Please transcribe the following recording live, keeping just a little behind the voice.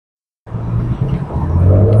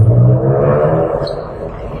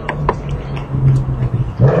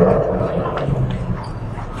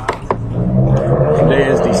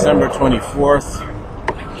4th,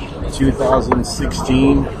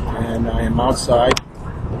 2016, and I am outside.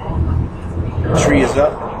 The tree is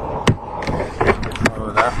up.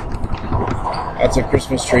 That's a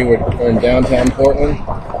Christmas tree. We're in downtown Portland,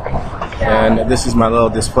 and this is my little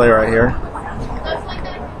display right here.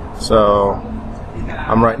 So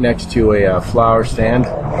I'm right next to a flower stand,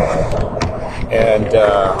 and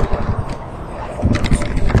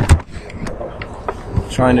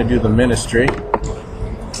trying to do the ministry.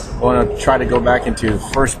 I want to try to go back into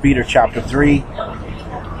 1 Peter chapter 3,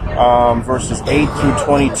 verses 8 through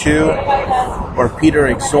 22, where Peter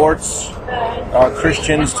exhorts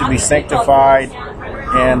Christians to be sanctified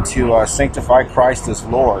and to sanctify Christ as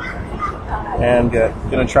Lord. And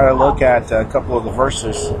going to try to look at a couple of the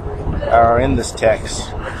verses that are in this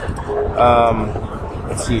text.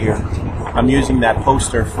 Let's see here. I'm using that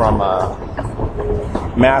poster from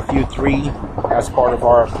Matthew 3 as part of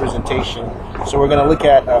our presentation. So we're going to look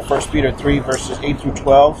at 1 Peter 3 verses 8 through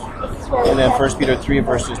 12, and then 1 Peter 3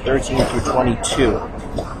 verses 13 through 22.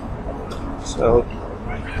 So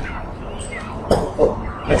I'm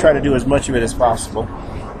going to try to do as much of it as possible.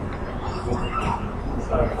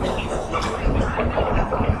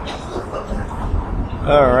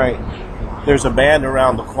 Alright, there's a band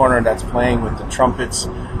around the corner that's playing with the trumpets.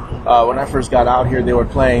 When I first got out here, they were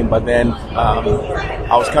playing, but then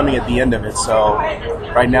I was coming at the end of it, so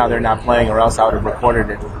right now they're not playing, or else I would have recorded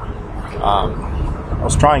it. I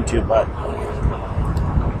was trying to, but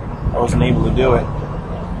I wasn't able to do it.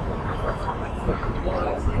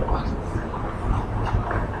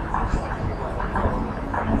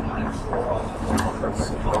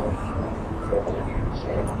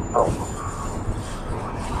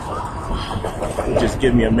 Just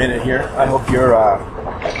give me a minute here. I hope your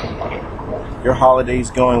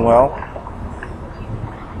holiday's going well.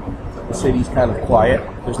 The city's kind of quiet.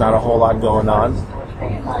 There's not a whole lot going on.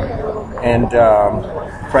 And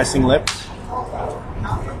pressing lips.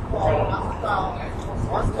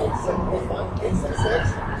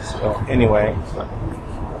 So anyway.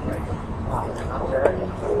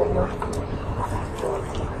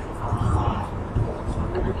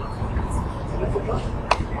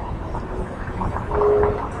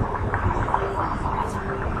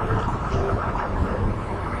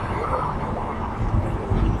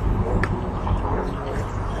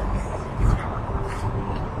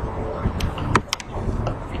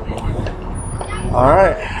 All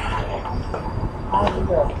right.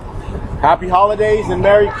 Happy holidays and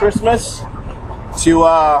Merry Christmas to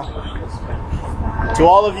all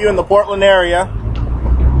of you in the Portland area.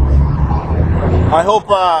 I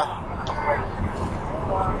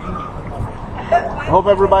hope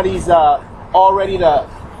everybody's all ready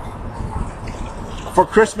for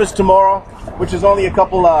Christmas tomorrow, which is only a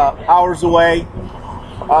couple hours away.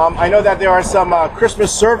 I know that there are some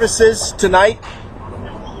Christmas services tonight.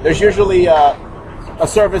 There's usually a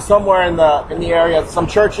service somewhere in the area. Some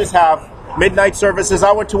churches have midnight services.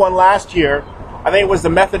 I went to one last year. I think it was the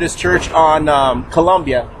Methodist Church on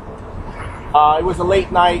Columbia. It was a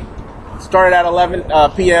late night. Started at 11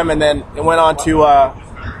 p.m. and then it went on to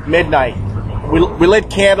midnight. We lit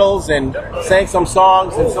candles and sang some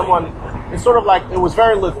songs, and it's sort of like, it was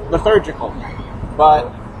very liturgical,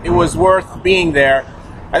 but it was worth being there.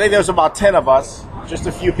 I think there was about 10 of us, just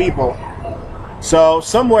a few people. So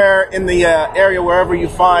somewhere in the area, wherever you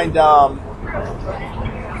find, an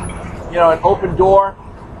open door,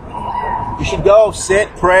 you should go, sit,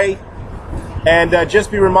 pray, and just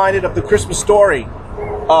be reminded of the Christmas story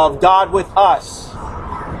of God with us,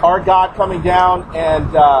 our God coming down and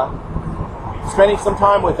spending some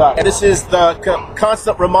time with us. And this is the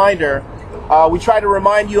constant reminder. We try to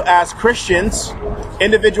remind you as Christians,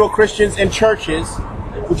 individual Christians in churches.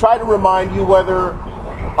 We try to remind you whether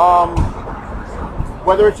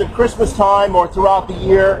it's at Christmas time or throughout the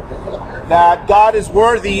year, that God is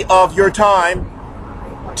worthy of your time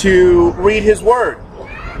to read His Word.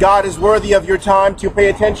 God is worthy of your time to pay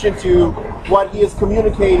attention to what He is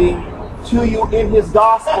communicating to you in His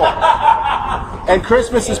Gospel. And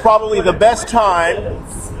Christmas is probably the best time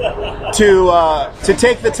to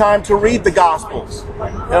take the time to read the Gospels.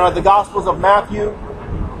 The Gospels of Matthew,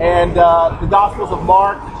 and the Gospels of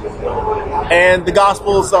Mark, and the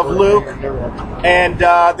Gospels of Luke, and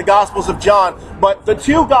the Gospels of John. But the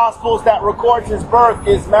two Gospels that records His birth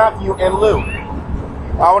is Matthew and Luke.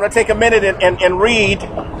 I want to take a minute and read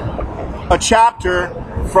a chapter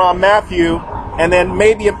from Matthew, and then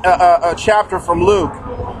maybe a chapter from Luke.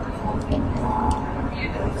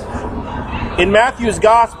 In Matthew's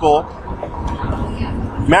Gospel,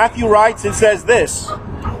 Matthew writes and says this: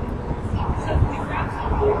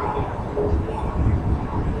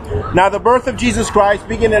 Now the birth of Jesus Christ,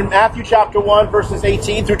 beginning in Matthew chapter 1, verses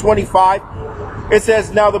 18 through 25, it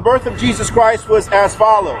says, now the birth of Jesus Christ was as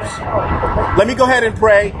follows. Let me go ahead and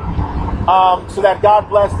pray so that God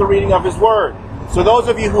bless the reading of his word. So those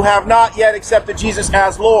of you who have not yet accepted Jesus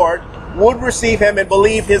as Lord would receive him and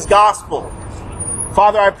believe his gospel.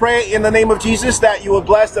 Father, I pray in the name of Jesus that you would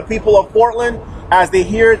bless the people of Portland as they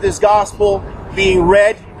hear this gospel being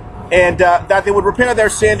read, and that they would repent of their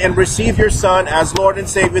sin and receive your Son as Lord and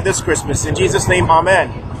Savior this Christmas. In Jesus' name,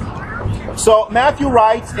 amen. So Matthew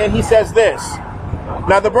writes, and he says this,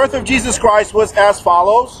 now the birth of Jesus Christ was as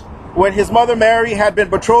follows. When his mother Mary had been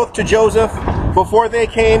betrothed to Joseph, before they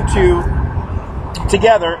came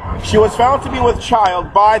together, she was found to be with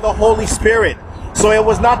child by the Holy Spirit. So it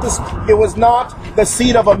was not the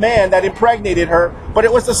seed of a man that impregnated her, but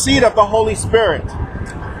it was the seed of the Holy Spirit.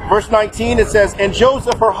 Verse 19, it says, and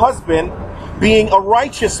Joseph, her husband, being a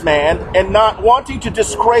righteous man and not wanting to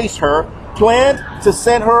disgrace her, planned to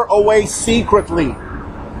send her away secretly.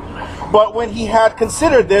 But when he had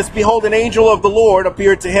considered this, behold, an angel of the Lord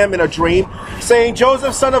appeared to him in a dream, saying,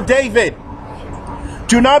 Joseph, son of David,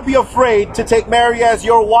 do not be afraid to take Mary as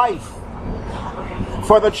your wife,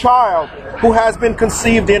 for the child who has been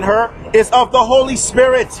conceived in her is of the Holy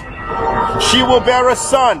Spirit. She will bear a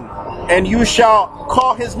son, and you shall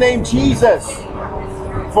call his name Jesus,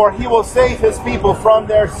 for he will save his people from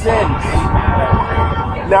their sins.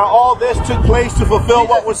 Now all this took place to fulfill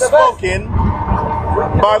what was spoken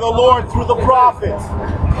by the Lord through the prophet.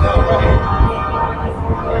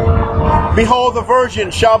 Behold, the virgin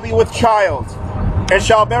shall be with child, and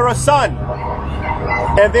shall bear a son,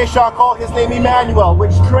 and they shall call his name Emmanuel,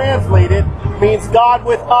 which translated means God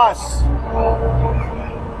with us.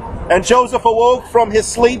 And Joseph awoke from his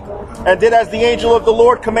sleep, and did as the angel of the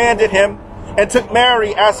Lord commanded him, and took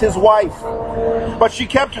Mary as his wife. But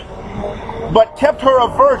kept her a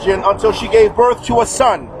virgin until she gave birth to a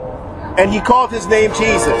son, and he called his name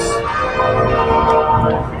Jesus.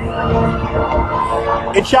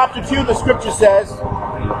 In chapter 2, the scripture says,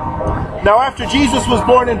 now after Jesus was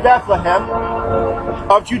born in Bethlehem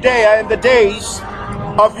of Judea in the days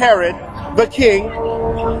of Herod the king,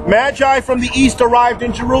 Magi from the east arrived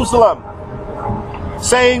in Jerusalem,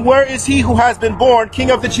 saying, where is he who has been born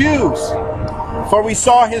King of the Jews? For we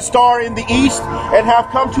saw his star in the east and have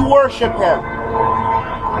come to worship him.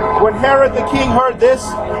 When Herod the king heard this,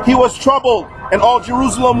 he was troubled, and all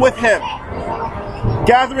Jerusalem with him.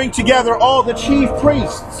 Gathering together all the chief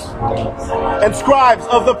priests and scribes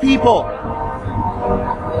of the people,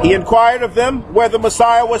 he inquired of them where the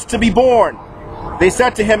Messiah was to be born. They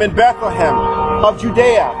said to him, in Bethlehem of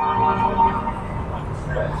Judea.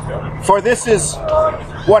 For this is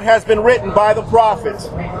what has been written by the prophet.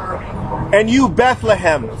 And you,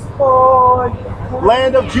 Bethlehem,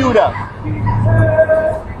 land of Judah,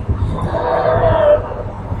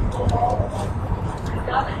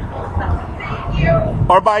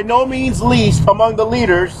 are by no means least among the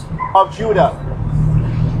leaders of Judah.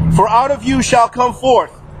 For out of you shall come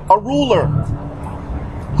forth a ruler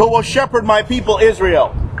who will shepherd my people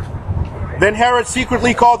Israel. Then Herod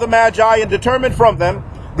secretly called the Magi and determined from them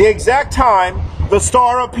the exact time the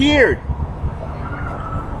star appeared.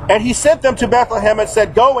 And he sent them to Bethlehem and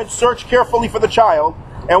said, go and search carefully for the child,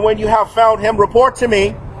 and when you have found him, report to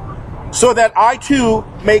me, so that I too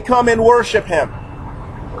may come and worship him.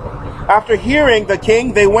 After hearing the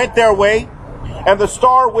king, they went their way, and the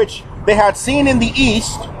star which they had seen in the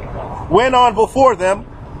east went on before them,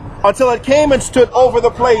 until it came and stood over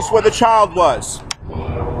the place where the child was.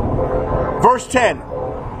 Verse 10,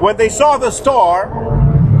 when they saw the star,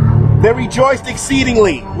 they rejoiced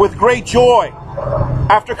exceedingly with great joy.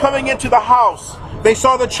 After coming into the house, they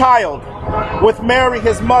saw the child with Mary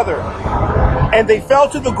his mother, and they fell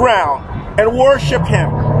to the ground and worshipped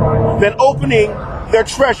him. Then opening their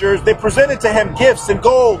treasures, they presented to him gifts and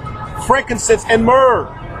gold, frankincense, and myrrh.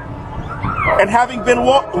 And having been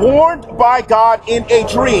warned by God in a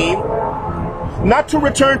dream not to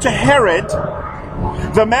return to Herod,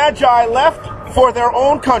 the Magi left for their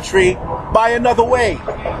own country by another way.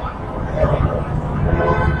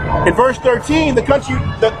 In verse 13,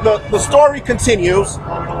 the story continues.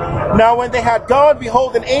 Now when they had gone,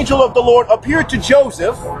 behold, an angel of the Lord appeared to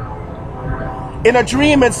Joseph in a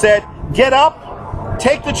dream and said, get up,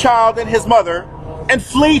 take the child and his mother, and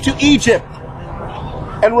flee to Egypt,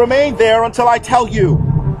 and remain there until I tell you.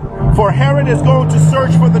 For Herod is going to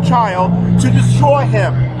search for the child to destroy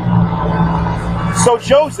him. So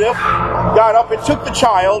Joseph got up and took the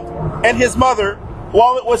child and his mother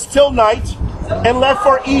while it was still night, and left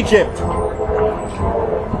for Egypt.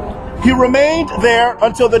 He remained there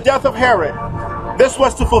until the death of Herod. This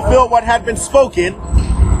was to fulfill what had been spoken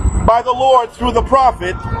by the Lord through the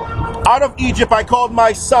prophet, out of Egypt I called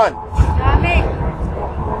my son. Amen.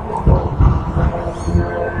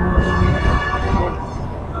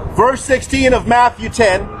 Verse 16 of Matthew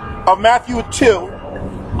 2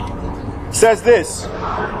 says this.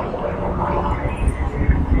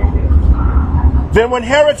 Then when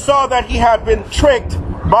Herod saw that he had been tricked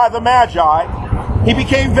by the Magi, he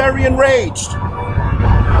became very enraged,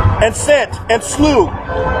 and sent and slew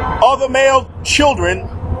all the male children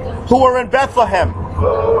who were in Bethlehem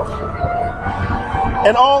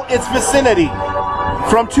and all its vicinity,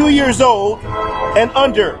 from 2 years old and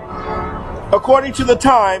under, according to the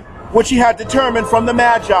time which he had determined from the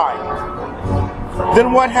Magi.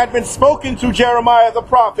 Then what had been spoken through Jeremiah the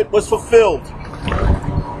prophet was fulfilled.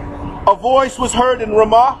 A voice was heard in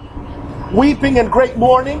Ramah, weeping in great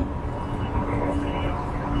mourning,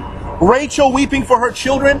 Rachel weeping for her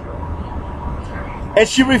children, and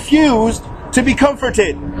she refused to be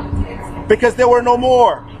comforted because there were no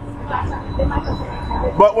more.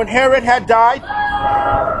 But when Herod had died,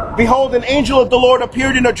 behold, an angel of the Lord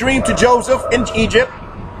appeared in a dream to Joseph in Egypt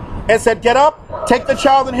and said, "Get up, take the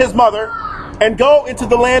child and his mother, and go into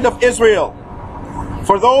the land of Israel,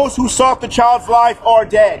 for those who sought the child's life are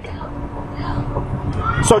dead."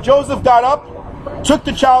 So Joseph got up, took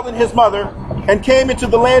the child and his mother, and came into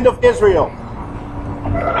the land of Israel.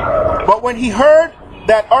 But when he heard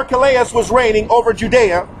that Archelaus was reigning over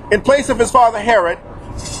Judea in place of his father Herod,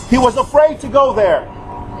 he was afraid to go there.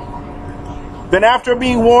 Then after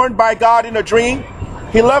being warned by God in a dream,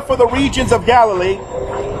 he left for the regions of Galilee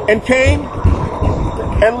and came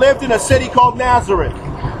and lived in a city called Nazareth.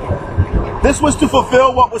 This was to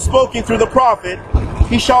fulfill what was spoken through the prophet,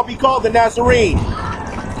 "He shall be called the Nazarene."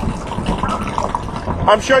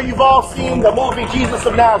 I'm sure you've all seen the movie Jesus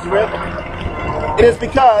of Nazareth. It is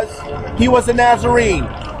because he was a Nazarene.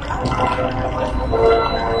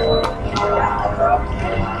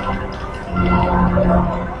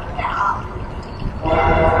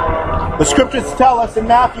 The scriptures tell us in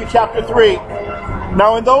Matthew chapter 3,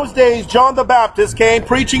 "Now in those days John the Baptist came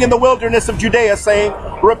preaching in the wilderness of Judea, saying,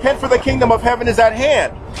 'Repent, for the kingdom of heaven is at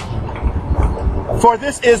hand.' For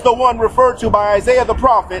this is the one referred to by Isaiah the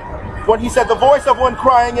prophet, when he said, 'The voice of one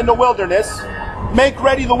crying in the wilderness, make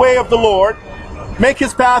ready the way of the Lord, make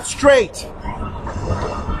his path straight.'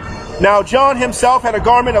 Now John himself had a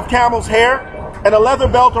garment of camel's hair and a leather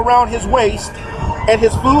belt around his waist, and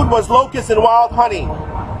his food was locusts and wild honey.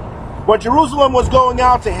 When Jerusalem was going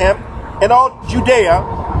out to him, and all Judea,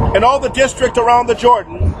 and all the district around the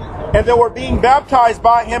Jordan, and they were being baptized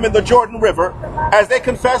by him in the Jordan River, as they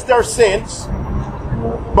confessed their sins.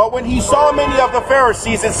 But when he saw many of the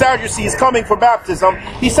Pharisees and Sadducees coming for baptism,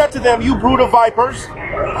 he said to them, 'You brood of vipers,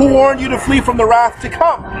 who warned you to flee from the wrath to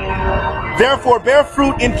come? Therefore bear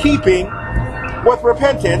fruit in keeping with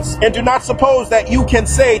repentance, and do not suppose that you can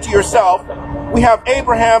say to yourself, we have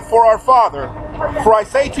Abraham for our father. For I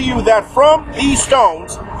say to you that from these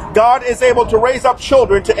stones God is able to raise up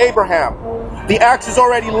children to Abraham. The axe is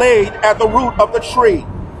already laid at the root of the tree.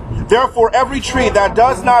 Therefore every tree that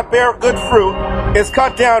does not bear good fruit is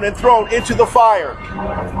cut down and thrown into the fire.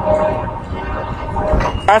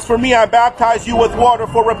 As for me, I baptize you with water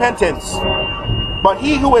for repentance. But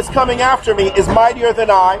he who is coming after me is mightier than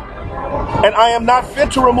I, and I am not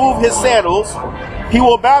fit to remove his sandals. He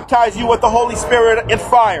will baptize you with the Holy Spirit and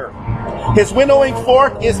fire. His winnowing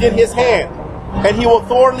fork is in his hand, and he will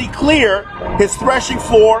thoroughly clear his threshing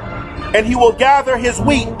floor, and he will gather his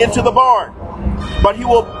wheat into the barn. But he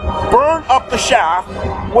will burn up the chaff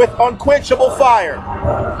with unquenchable fire."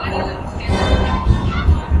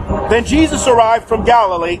 Then Jesus arrived from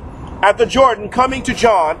Galilee at the Jordan, coming to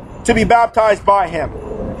John to be baptized by him.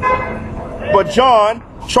 But John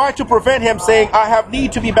tried to prevent him, saying, "I have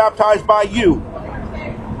need to be baptized by you,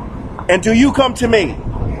 and do you come to me?"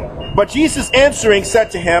 But Jesus answering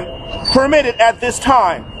said to him, "Permit it at this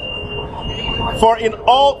time. For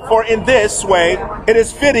in this way it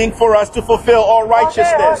is fitting for us to fulfill all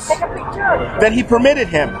righteousness." Then he permitted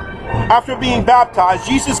him. After being baptized,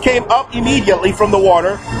 Jesus came up immediately from the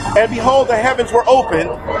water, and behold, the heavens were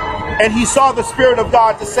opened, and he saw the Spirit of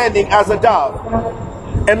God descending as a dove,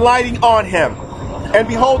 and lighting on him. And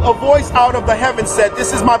behold, a voice out of the heavens said,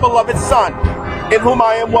 "This is my beloved Son, in whom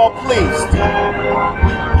I am well pleased."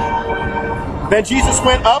 Then Jesus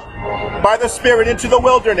went up by the Spirit into the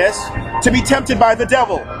wilderness to be tempted by the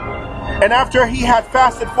devil. And after he had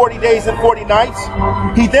fasted 40 days and 40 nights,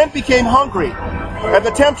 he then became hungry. And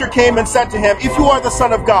the tempter came and said to him, "If you are the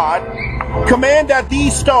Son of God, command that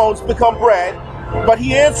these stones become bread." But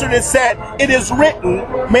he answered and said, "It is written,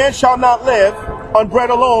 man shall not live on bread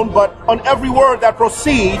alone, but on every word that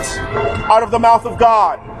proceeds out of the mouth of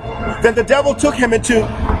God. Then the devil took him into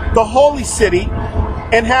the holy city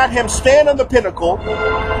and had him stand on the pinnacle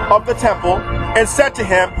of the temple and said to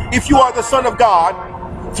him, "If you are the Son of God,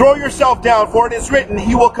 throw yourself down, for it is written,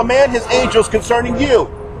 he will command his angels concerning you.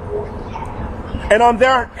 And on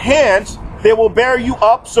their hands they will bear you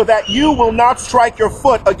up, so that you will not strike your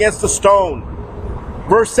foot against a stone."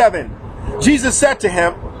 Verse 7. Jesus said to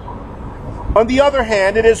him, "On the other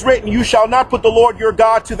hand, it is written, you shall not put the Lord your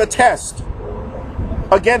God to the test."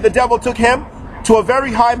 Again, the devil took him to a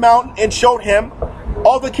very high mountain and showed him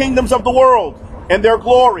all the kingdoms of the world and their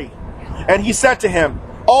glory. And he said to him,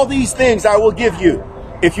 "All these things I will give you,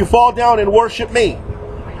 if you fall down and worship me."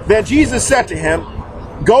 Then Jesus said to him,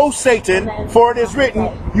 "Go, Satan, for it is written,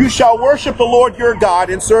 you shall worship the Lord your God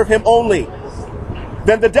and serve him only."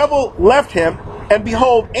 Then the devil left him, and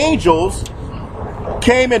behold, angels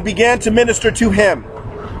came and began to minister to him.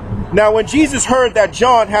 Now when Jesus heard that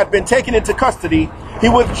John had been taken into custody, he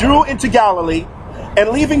withdrew into Galilee, and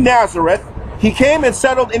leaving Nazareth, he came and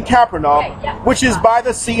settled in Capernaum, which is by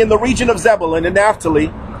the sea in the region of Zebulun and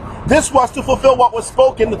Naphtali. This was to fulfill what was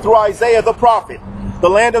spoken through Isaiah the prophet. The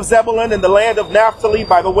land of Zebulun and the land of Naphtali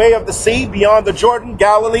by the way of the sea, beyond the Jordan,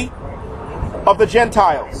 Galilee of the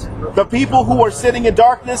Gentiles. The people who were sitting in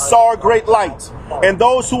darkness saw a great light, and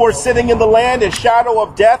those who were sitting in the land and shadow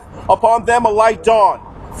of death, upon them a light dawned.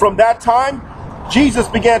 From that time, Jesus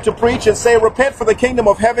began to preach and say, "Repent, for the kingdom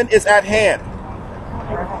of heaven is at hand."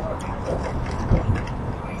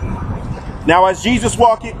 Now as Jesus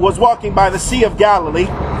was walking by the Sea of Galilee,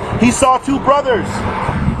 he saw two brothers,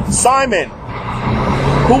 Simon,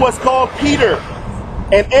 who was called Peter,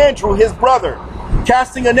 and Andrew his brother,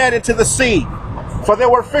 casting a net into the sea, for they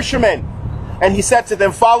were fishermen. And he said to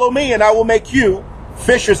them, "Follow me, and I will make you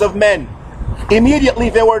fishers of men." Immediately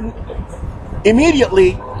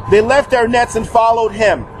they left their nets and followed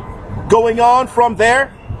him. Going on from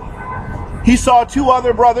there, he saw two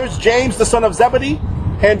other brothers, James the son of Zebedee,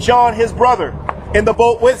 and John his brother, in the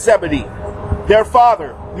boat with Zebedee, their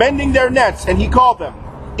father, mending their nets, and he called them.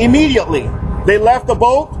 Immediately they left the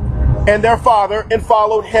boat and their father and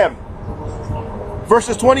followed him.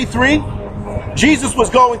 Verses 23, Jesus was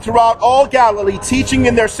going throughout all Galilee, teaching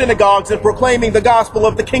in their synagogues and proclaiming the gospel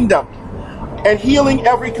of the kingdom, and healing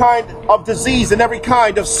every kind of disease and every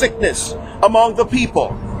kind of sickness among the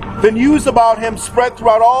people. The news about him spread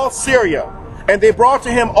throughout all Syria, and they brought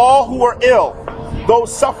to him all who were ill,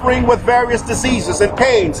 those suffering with various diseases and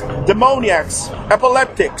pains, demoniacs,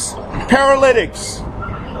 epileptics, paralytics,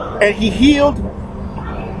 and he healed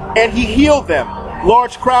them.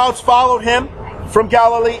 Large crowds followed him from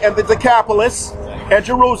Galilee and the Decapolis and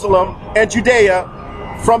Jerusalem and Judea,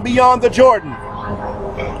 from beyond the Jordan.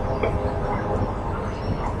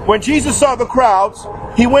 When Jesus saw the crowds,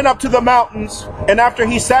 he went up to the mountains, and after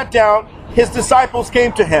he sat down, his disciples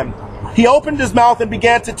came to him. He opened his mouth and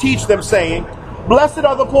began to teach them, saying, "Blessed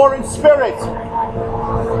are the poor in spirit,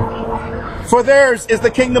 for theirs is the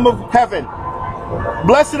kingdom of heaven.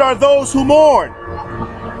 Blessed are those who mourn,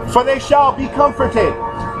 for they shall be comforted.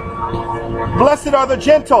 Blessed are the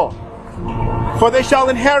gentle, for they shall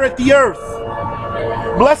inherit the earth.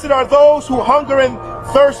 Blessed are those who hunger and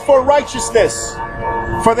thirst for righteousness,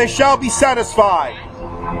 for they shall be satisfied.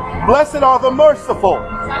 Blessed are the merciful,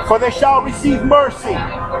 for they shall receive mercy.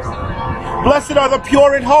 Blessed are the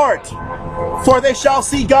pure in heart, for they shall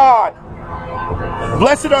see God.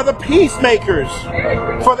 Blessed are the peacemakers,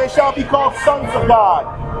 for they shall be called sons of God.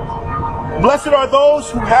 Blessed are those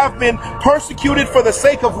who have been persecuted for the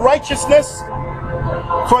sake of righteousness,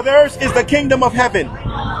 for theirs is the kingdom of heaven.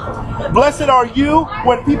 Blessed are you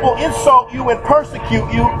when people insult you and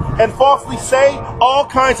persecute you and falsely say all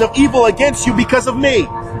kinds of evil against you because of me.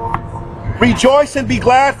 Rejoice and be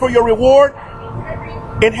glad, for your reward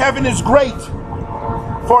in heaven is great.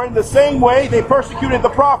 For in the same way they persecuted the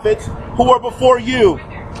prophets who were before you.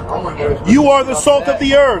 You are the salt of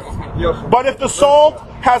the earth. But if the salt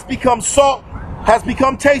has become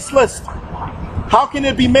tasteless, how can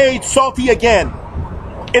it be made salty again?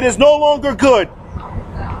 It is no longer good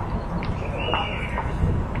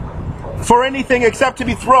for anything except to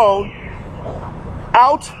be thrown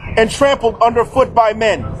out and trampled underfoot by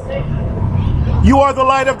men. You are the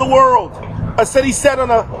light of the world. A city set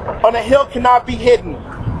on a hill cannot be hidden.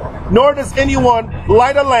 Nor does anyone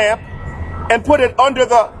light a lamp and put it under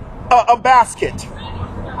a basket,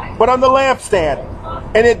 but on the lampstand,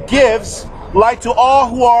 and it gives light to all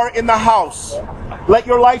who are in the house. Let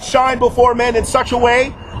your light shine before men in such a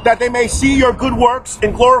way that they may see your good works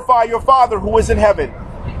and glorify your Father who is in heaven.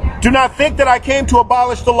 Do not think that I came to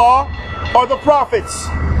abolish the law or the prophets.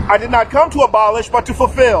 I did not come to abolish, but to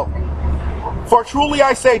fulfill. For truly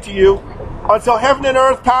I say to you, until heaven and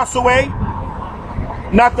earth pass away,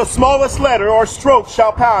 not the smallest letter or stroke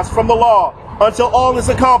shall pass from the law until all is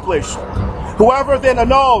accomplished. Whoever then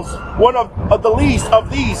annuls one of the least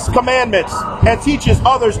of these commandments and teaches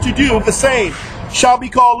others to do the same shall be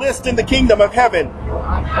called least in the kingdom of heaven.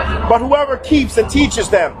 But whoever keeps and teaches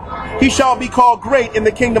them, he shall be called great in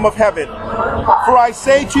the kingdom of heaven. For I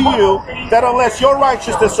say to you that unless your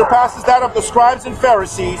righteousness surpasses that of the scribes and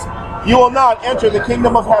Pharisees, you will not enter the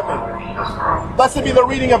kingdom of heaven. Blessed be the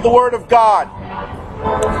reading of the word of God.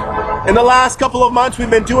 In the last couple of months, we've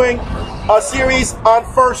been doing a series on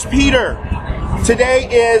 1 Peter. Today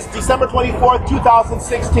is December 24th,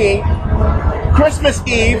 2016, Christmas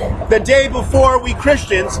Eve, the day before we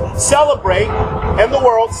Christians celebrate, and the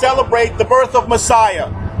world celebrate the birth of Messiah.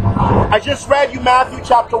 I just read you Matthew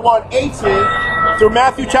chapter 1, 18 through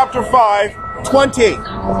Matthew chapter 5, 20.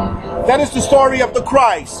 That is the story of the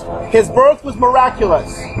Christ. His birth was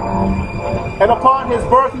miraculous. And upon his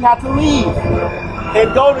birth, he had to leave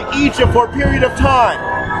and go to Egypt for a period of time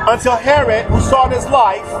until Herod, who sought his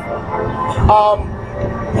life,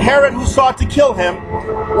 Herod, who sought to kill him,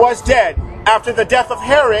 was dead. After the death of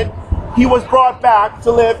Herod, he was brought back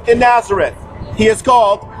to live in Nazareth. He is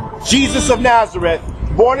called Jesus of Nazareth,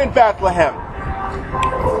 born in Bethlehem.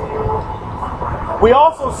 We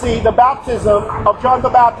also see the baptism of John the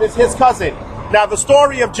Baptist, his cousin. Now, the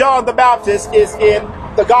story of John the Baptist is in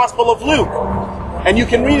the Gospel of Luke, and you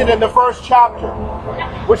can read it in the first chapter,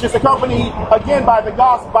 which is accompanied again by the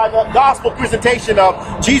gospel presentation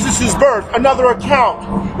of Jesus' birth, another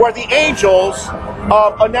account where the angels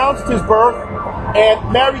announced his birth,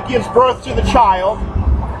 and Mary gives birth to the child,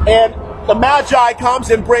 and the Magi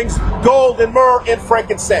comes and brings gold and myrrh and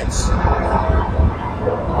frankincense.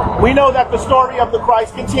 We know that the story of the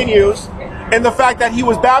Christ continues in the fact that he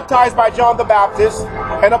was baptized by John the Baptist,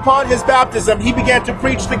 and upon his baptism he began to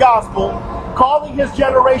preach the gospel, calling his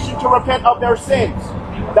generation to repent of their sins.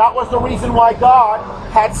 That was the reason why God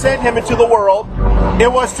had sent him into the world.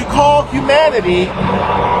 It was to call humanity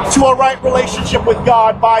to a right relationship with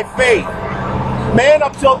God by faith. Man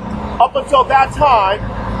up until that time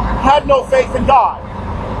had no faith in God.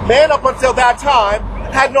 Man up until that time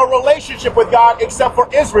had no relationship with God except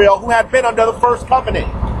for Israel, who had been under the first covenant.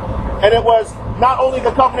 And it was not only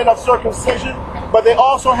the covenant of circumcision, but they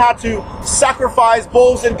also had to sacrifice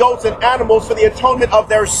bulls and goats and animals for the atonement of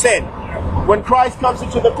their sin. When Christ comes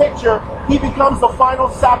into the picture, he becomes the final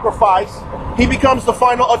sacrifice. He becomes the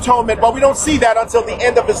final atonement, but we don't see that until the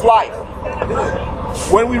end of his life.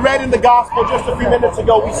 When we read in the gospel just a few minutes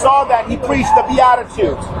ago, we saw that he preached the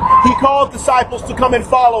Beatitudes. He called disciples to come and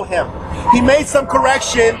follow him. He made some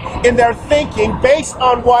correction in their thinking based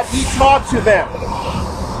on what he taught to them.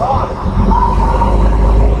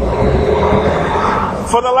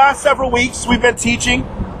 For the last several weeks, we've been teaching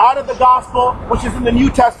out of the gospel, which is in the New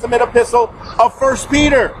Testament epistle of 1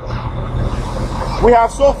 Peter. We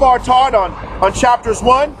have so far taught on chapters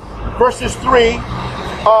 1, verses 3,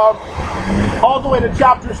 all the way to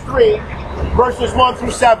chapters 3, verses 1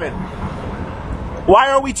 through 7. Why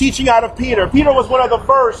are we teaching out of Peter? Peter was one of the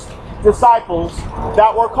first disciples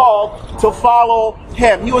that were called to follow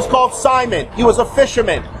him. He was called Simon. He was a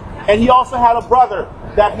fisherman. And he also had a brother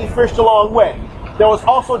that he fished along with. There was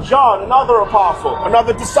also John, another apostle,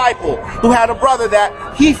 another disciple, who had a brother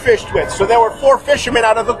that he fished with. So there were 4 fishermen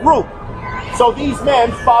out of the group. So these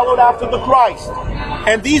men followed after the Christ.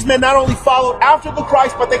 And these men not only followed after the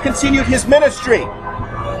Christ, but they continued his ministry.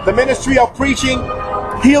 The ministry of preaching,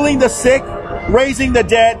 healing the sick, raising the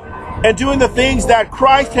dead, and doing the things that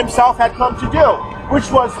Christ himself had come to do,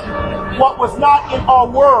 which was what was not in our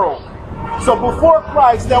world. So before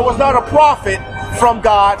Christ, there was not a prophet from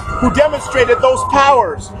God who demonstrated those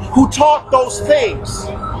powers, who taught those things,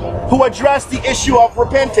 who addressed the issue of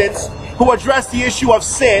repentance, who addressed the issue of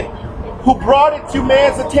sin, who brought it to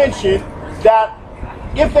man's attention that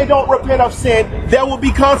if they don't repent of sin, there will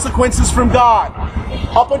be consequences from God.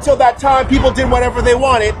 Up until that time, people did whatever they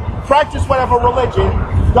wanted, practiced whatever religion.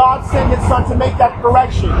 God sent his son to make that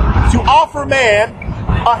correction, to offer man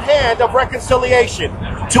a hand of reconciliation,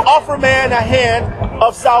 to offer man a hand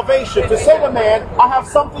of salvation, to say to man, I have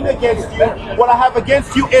something against you. What I have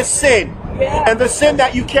against you is sin. And the sin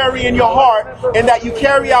that you carry in your heart and that you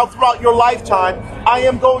carry out throughout your lifetime, I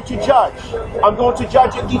am going to judge. I'm going to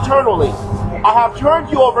judge it eternally. I have turned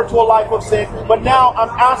you over to a life of sin, but now I'm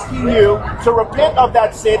asking you to repent of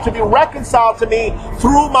that sin, to be reconciled to me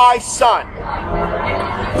through my son.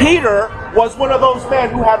 Peter was one of those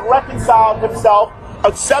men who had reconciled himself,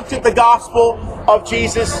 accepted the gospel of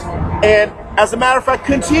Jesus, and as a matter of fact,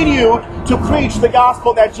 continued to preach the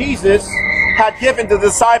gospel that Jesus had given the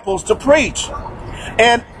disciples to preach.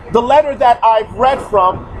 And the letter that I've read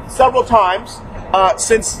from several times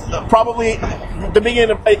since probably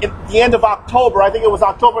the end of October, I think it was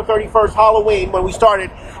October 31st, Halloween, when we started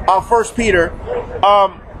 1 Peter.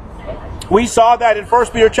 We saw that in 1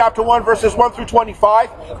 Peter chapter 1, verses 1 through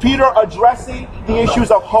 25, Peter addressing the issues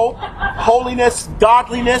of hope, holiness,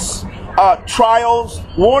 godliness, trials,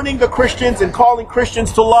 warning the Christians and calling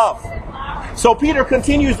Christians to love. So Peter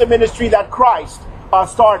continues the ministry that Christ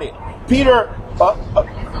started. Peter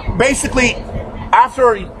basically,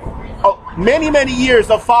 after many years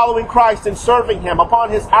of following Christ and serving him, upon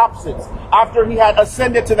his absence, after he had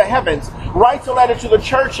ascended to the heavens, writes a letter to the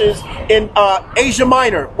churches in Asia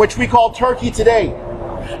Minor, which we call Turkey today.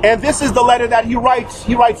 And this is the letter that he writes.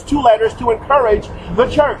 He writes 2 letters to encourage the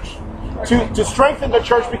church, to strengthen the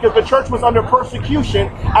church, because the church was under persecution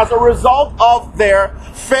as a result of their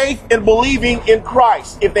faith in believing in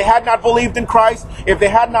Christ. If they had not believed in Christ, if they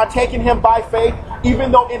had not taken him by faith,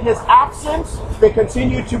 even though in his absence they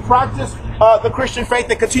continued to practice the Christian faith,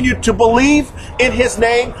 they continued to believe in his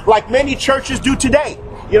name, like many churches do today.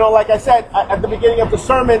 You know, like I said at the beginning of the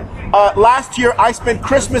sermon, last year I spent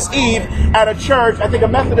Christmas Eve at a church, I think a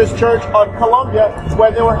Methodist church on Columbia,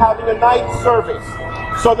 where they were having a night service.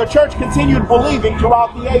 So the church continued believing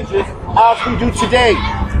throughout the ages as we do today.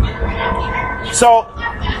 So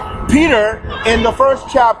Peter, in the first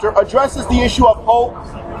chapter, addresses the issue of hope,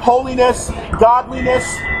 holiness, godliness,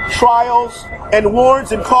 trials, and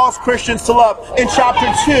warns and calls Christians to love. In chapter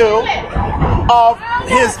 2 of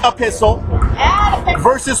his epistle,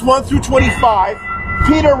 verses 1 through 25,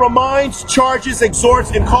 Peter reminds, charges,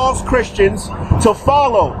 exhorts, and calls Christians to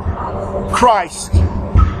follow Christ's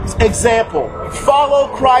example. Follow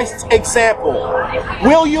Christ's example.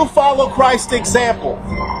 Will you follow Christ's example,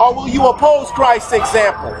 or will you oppose Christ's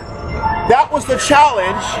example? That was the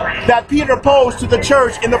challenge that Peter posed to the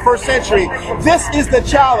church in the first century. This is the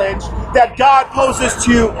challenge that God poses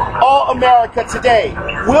to all America today.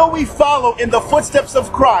 Will we follow in the footsteps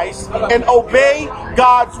of Christ and obey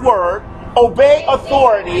God's word, obey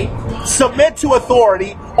authority, submit to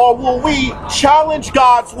authority, or will we challenge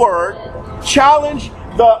God's word, challenge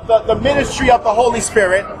the ministry of the Holy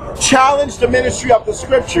Spirit, challenge the ministry of the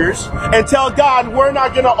scriptures, and tell God, we're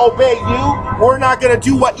not going to obey you, we're not going to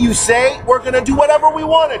do what you say, we're going to do whatever we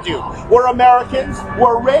want to do. We're Americans,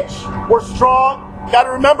 we're rich, we're strong. Got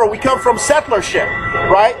to remember, we come from settlership,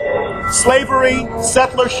 right? Slavery,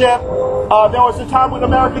 settlership. There was a time when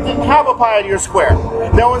America didn't have a Pioneer Square.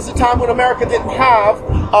 There was a time when America didn't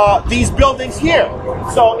have these buildings here.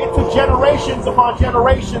 So it took generations upon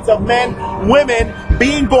generations of men, women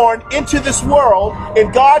being born into this world,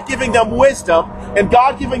 and God giving them wisdom and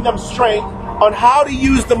God giving them strength on how to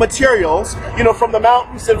use the materials, you know, from the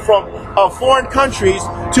mountains and from foreign countries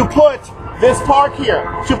to put this park here,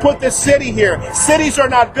 to put this city here. Cities are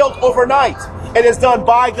not built overnight. It is done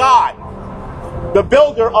by God. The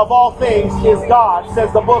builder of all things is God,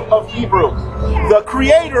 says the book of Hebrews. The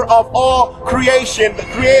creator of all creation, the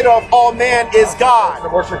creator of all man is God.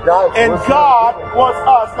 And God wants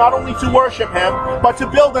us not only to worship him, but to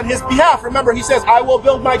build on his behalf. Remember, he says, I will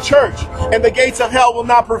build my church, and the gates of hell will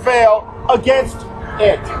not prevail against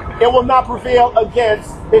it. It will not prevail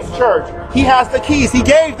against his church. He has the keys. He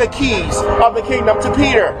gave the keys of the kingdom to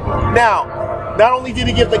Peter. Now, not only did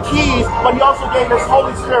he give the keys, but he also gave his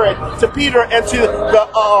Holy Spirit to Peter and to the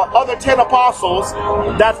other 10 apostles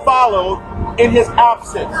that followed in his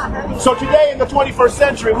absence. So today in the 21st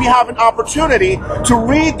century, we have an opportunity to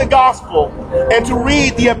read the gospel and to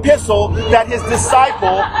read the epistle that his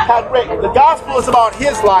disciple had written. The gospel is about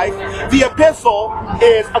his life. The epistle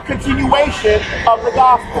is a continuation of the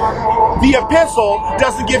gospel. The epistle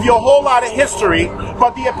doesn't give you a whole lot of history,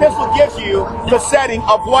 but the epistle gives you the setting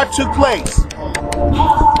of what took place.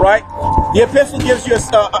 Right? The epistle gives you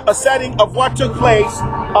a setting of what took place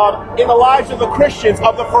in the lives of the Christians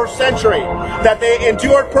of the first century. That they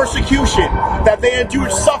endured persecution, that they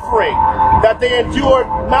endured suffering, that they endured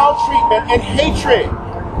maltreatment and hatred.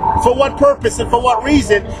 For what purpose and for what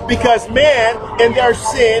reason? Because man in their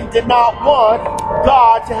sin did not want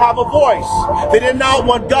God to have a voice. They did not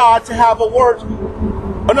want God to have a word.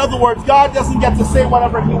 In other words, God doesn't get to say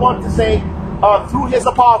whatever he wants to say through his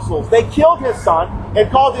apostles. They killed his son and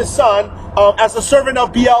called his son as a servant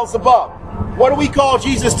of Beelzebub. What do we call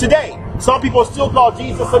Jesus today? Some people still call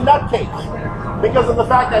Jesus a nutcase because of the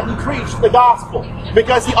fact that he preached the gospel,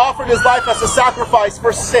 because he offered his life as a sacrifice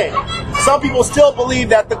for sin. Some people still believe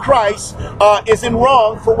that the Christ is in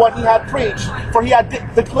wrong for what he had preached, for he had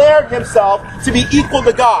declared himself to be equal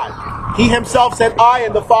to God. He himself said, I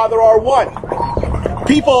and the Father are one.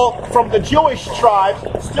 People from the Jewish tribes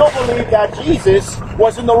still believe that Jesus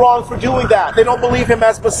was in the wrong for doing that. They don't believe him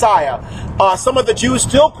as Messiah. Some of the Jews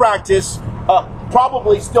still practice,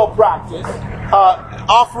 probably still practice,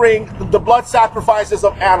 offering the blood sacrifices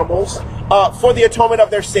of animals for the atonement of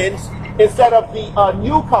their sins. Instead of the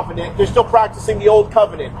new covenant, they're still practicing the old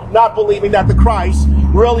covenant, not believing that the Christ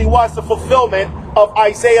really was the fulfillment of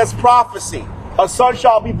Isaiah's prophecy. A son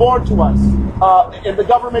shall be born to us, and the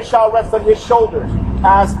government shall rest on his shoulders,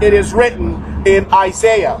 as it is written in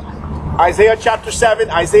Isaiah. Isaiah chapter 7,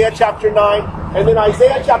 Isaiah chapter 9, and then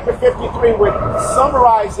Isaiah chapter 53, which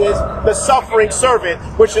summarizes the suffering servant,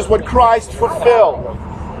 which is what Christ fulfilled.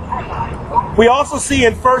 We also see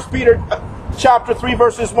in 1 Peter chapter 3,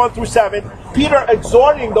 verses 1 through 7, Peter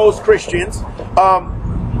exhorting those Christians,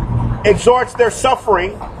 exhorts their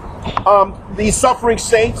suffering, these suffering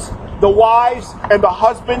saints, the wives and the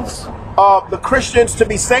husbands of the Christians, to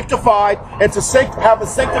be sanctified and to have a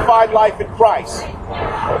sanctified life in Christ.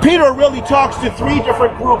 Peter really talks to three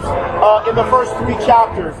different groups in the first 3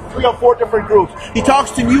 chapters, 3 or 4 different groups. He talks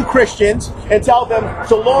to new Christians and tells them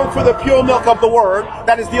to long for the pure milk of the Word,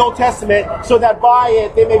 that is the Old Testament, so that by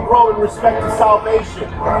it they may grow in respect to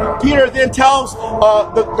salvation. Peter then tells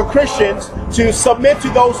the Christians to submit to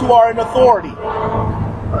those who are in authority.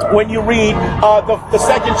 When you read the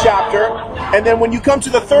 2nd chapter, and then when you come to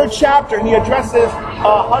the 3rd chapter, he addresses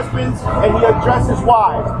husbands and he addresses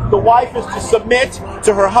wives. The wife is to submit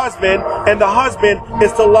to her husband, and the husband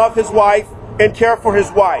is to love his wife and care for his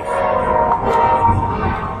wife.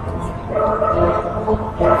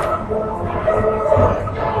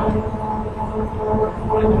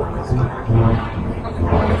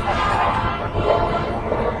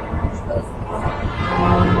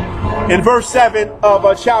 In verse 7 of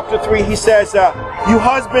chapter 3, he says, you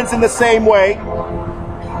husbands in the same way,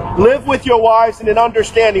 live with your wives in an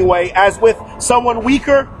understanding way, as with someone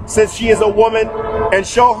weaker, since she is a woman, and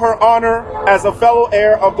show her honor as a fellow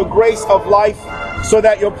heir of the grace of life, so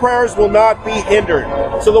that your prayers will not be hindered.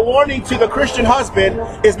 So the warning to the Christian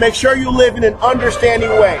husband is make sure you live in an understanding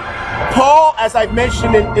way. Paul, as I've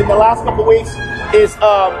mentioned in the last couple of weeks, is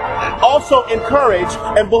also encouraged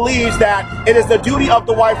and believes that it is the duty of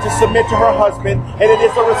the wife to submit to her husband, and it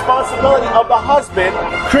is the responsibility of the husband,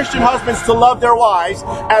 Christian husbands, to love their wives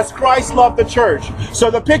as Christ loved the church.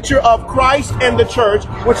 So the picture of Christ and the church,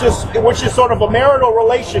 which is sort of a marital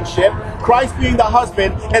relationship, Christ being the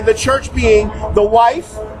husband and the church being the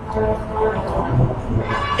wife,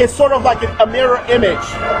 it's sort of like a mirror image.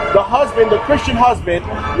 The husband, the Christian husband,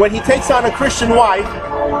 when he takes on a Christian wife,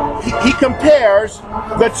 he compares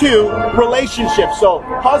the two relationships. So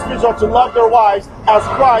husbands are to love their wives as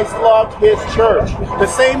Christ loved his church. The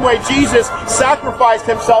same way Jesus sacrificed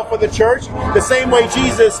himself for the church, the same way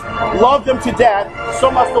Jesus loved them to death,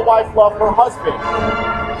 so must the wife love her husband.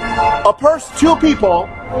 Two people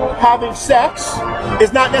having sex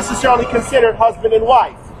is not necessarily considered husband and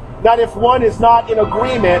wife. Not if one is not in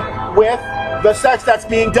agreement with the sex that's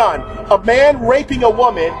being done. A man raping a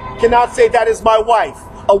woman cannot say that is my wife.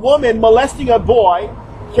 A woman molesting a boy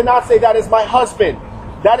cannot say that is my husband.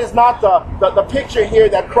 That is not the picture here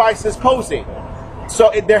that Christ is posing.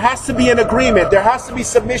 So there has to be an agreement. There has to be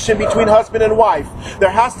submission between husband and wife.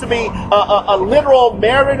 There has to be a literal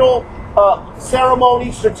marital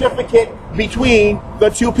ceremony certificate between the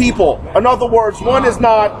two people. In other words, one is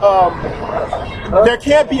not, there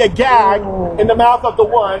can't be a gag in the mouth of the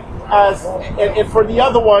one and for the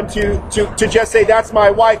other one to just say that's my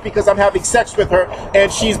wife because I'm having sex with her,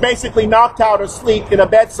 and she's basically knocked out asleep in a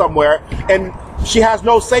bed somewhere, and she has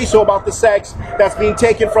no say-so about the sex that's being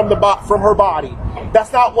taken from her body.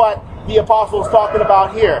 That's not what the apostle is talking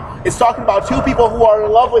about here. It's talking about two people who are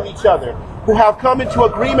in love with each other, who have come into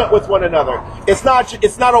agreement with one another. It's not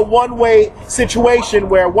a one-way situation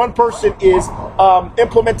where one person is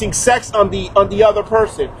implementing sex on the other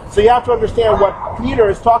person. So you have to understand what Peter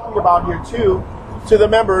is talking about here too, to the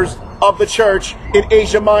members of the church in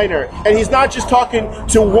Asia Minor. And he's not just talking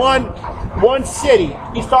to one city.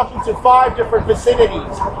 He's talking to 5 different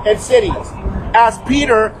vicinities and cities. As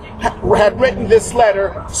Peter had written this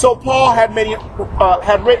letter, so Paul had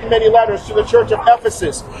written many letters to the church of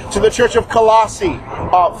Ephesus, to the church of Colossae,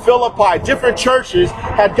 Philippi. Different churches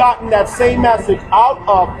had gotten that same message out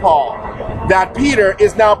of Paul that Peter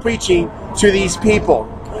is now preaching to these people.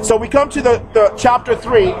 So we come to the chapter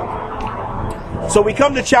 3. So we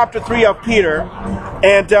come to chapter 3 of Peter,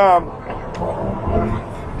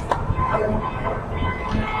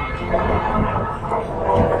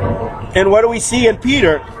 and what do we see in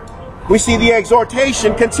Peter? We see the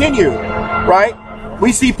exhortation continue, right?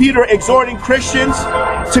 We see Peter exhorting Christians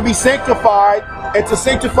to be sanctified and to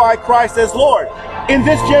sanctify Christ as Lord. In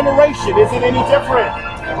this generation, is it any different?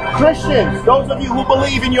 Christians, those of you who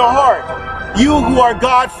believe in your heart, you who are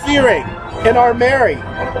God-fearing and are married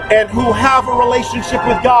and who have a relationship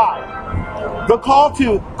with God, the call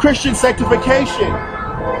to Christian sanctification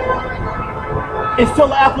is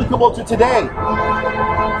still applicable to today.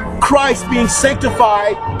 Christ being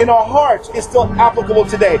sanctified in our hearts is still applicable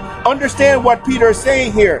today. Understand what Peter is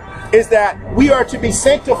saying here is that we are to be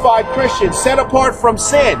sanctified Christians, set apart from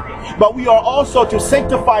sin, but we are also to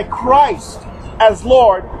sanctify Christ as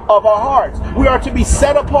Lord of our hearts. We are to be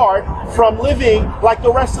set apart from living like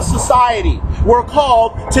the rest of society. We're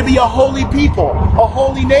called to be a holy people, a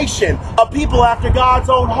holy nation, a people after God's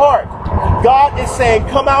own heart. God is saying,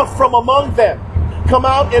 come out from among them. Come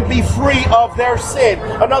out and be free of their sin.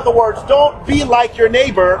 In other words, don't be like your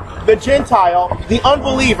neighbor, the Gentile, the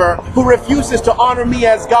unbeliever who refuses to honor me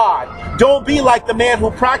as God. Don't be like the man who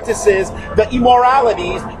practices the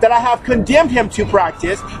immoralities that I have condemned him to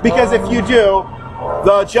practice, because if you do,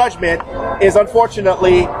 the judgment is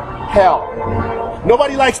unfortunately hell.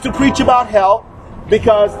 Nobody likes to preach about hell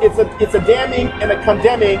because it's a damning and a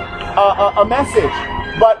condemning a message.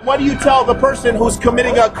 But what do you tell the person who's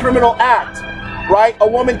committing a criminal act? Right? A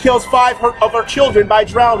woman kills 5 of her children by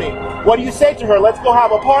drowning. What do you say to her? Let's go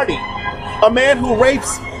have a party. A man who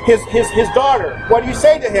rapes his daughter. What do you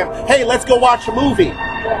say to him? Hey, let's go watch a movie.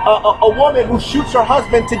 A woman who shoots her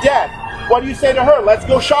husband to death. What do you say to her? Let's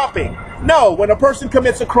go shopping. No, when a person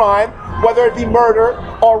commits a crime, whether it be murder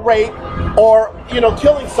or rape or,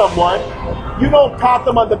 killing someone, you don't pat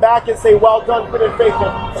them on the back and say, well done, good and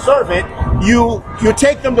faithful servant. You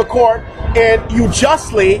take them to court and you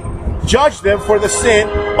justly judge them for the sin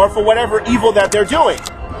or for whatever evil that they're doing,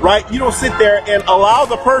 right? You don't sit there and allow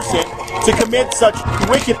the person to commit such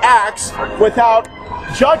wicked acts without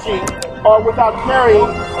judging or without carrying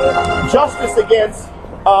justice against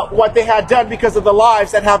what they had done, because of the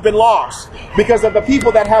lives that have been lost, because of the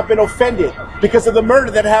people that have been offended, because of the murder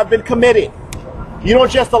that have been committed. You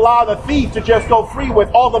don't just allow the thief to just go free with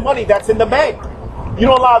all the money that's in the bank. You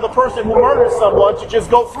don't allow the person who murders someone to just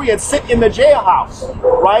go free and sit in the jailhouse,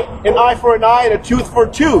 right? An eye for an eye and a tooth for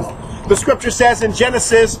a tooth. The scripture says in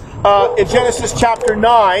Genesis chapter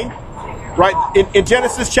 9, right? In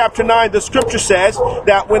Genesis chapter 9, the scripture says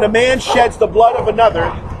that when a man sheds the blood of another,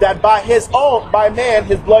 that by man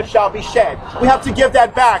his blood shall be shed. We have to give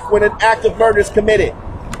that back when an act of murder is committed.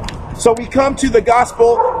 So we come to the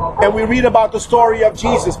gospel and we read about the story of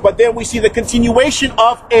Jesus, but then we see the continuation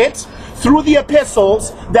of it through the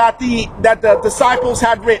epistles that the disciples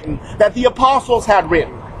had written, that the apostles had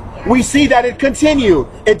written. We see that it continued.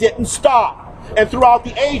 It didn't stop. And throughout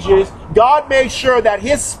the ages, God made sure that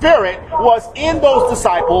his spirit was in those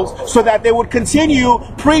disciples so that they would continue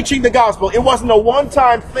preaching the gospel. It wasn't a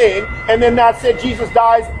one-time thing, and then that's it. Jesus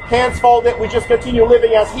dies, hands folded, we just continue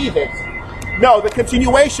living as heathens. No, the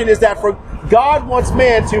continuation is that for God wants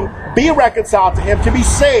man to be reconciled to him, to be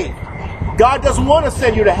saved. God doesn't want to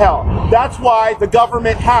send you to hell. That's why the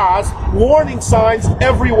government has warning signs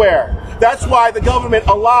everywhere. That's why the government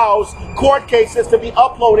allows court cases to be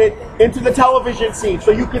uploaded into the television scene,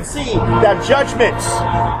 so you can see that judgments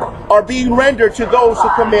are being rendered to those who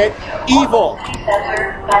commit evil.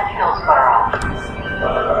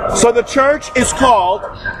 So the church is called,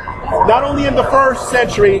 not only in the first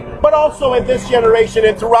century, but also in this generation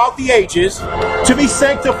and throughout the ages, to be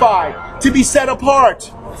sanctified, to be set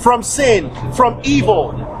apart from sin, from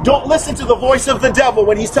evil. Don't listen to the voice of the devil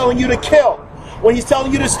when he's telling you to kill, when he's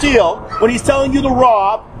telling you to steal, when he's telling you to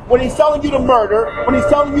rob, when he's telling you to murder, when he's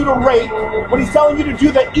telling you to rape, when he's telling you to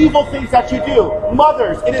do the evil things that you do.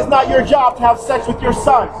 Mothers, it is not your job to have sex with your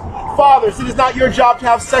sons. Fathers, it is not your job to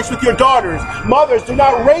have sex with your daughters. Mothers, do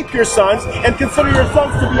not rape your sons and consider your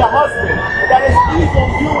sons to be a husband. That is evil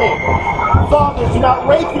doing. Fathers, do not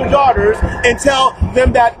rape your daughters and tell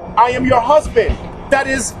them that I am your husband. That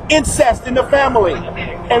is incest in the family.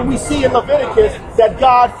 And we see in Leviticus that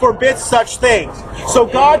God forbids such things. So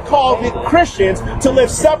God called the Christians to live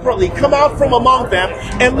separately, come out from among them,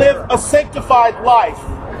 and live a sanctified life.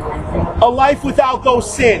 A life without those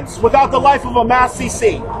sins, without the life of a mass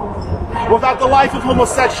CC, without the life of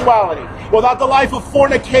homosexuality, without the life of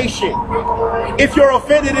fornication. If you're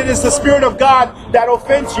offended, it is the Spirit of God that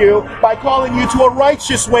offends you by calling you to a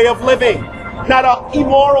righteous way of living, not an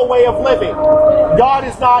immoral way of living. God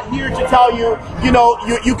is not here to tell you,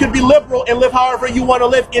 you can be liberal and live however you want to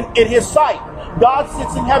live in his sight. God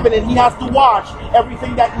sits in heaven and he has to watch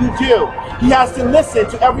everything that you do. He has to listen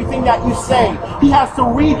to everything that you say. He has to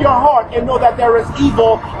read your heart and know that there is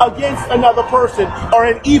evil against another person or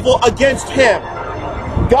an evil against him.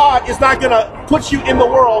 God is not going to put you in the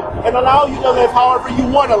world and allow you to live however you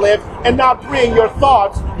want to live and not bring your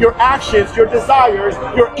thoughts, your actions, your desires,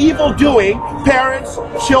 your evil doing, parents,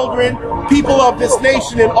 children, people of this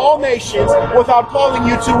nation and all nations, without calling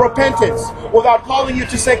you to repentance, without calling you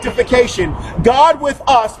to sanctification. God with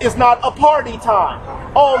us is not a party time.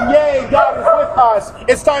 Oh, yay, God is with us.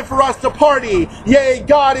 It's time for us to party. Yay,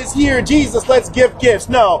 God is here. Jesus, let's give gifts.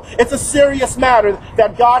 No, it's a serious matter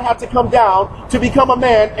that God had to come down to become a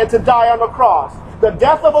man and to die on a cross. The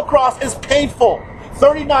death of a cross is painful.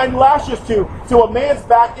 39 lashes to a man's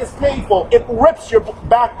back is painful. It rips your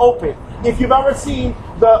back open. If you've ever seen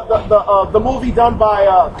the movie done by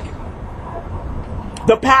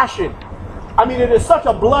The Passion, I mean, it is such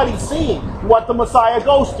a bloody scene what the Messiah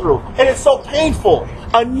goes through. And it's so painful.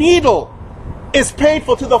 A needle is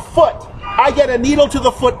painful to the foot. I get a needle to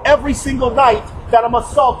the foot every single night that I'm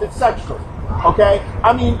assaulted sexually. Okay?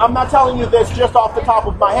 I mean, I'm not telling you this just off the top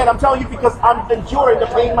of my head. I'm telling you because I'm enduring the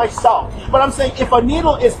pain myself. But I'm saying if a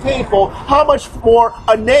needle is painful, how much more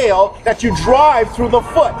a nail that you drive through the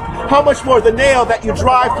foot? How much more the nail that you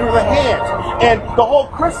drive through the hand? And the whole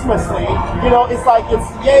Christmas thing, you know, it's like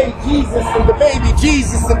it's yay, Jesus and the baby,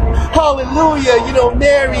 Jesus and hallelujah, you know,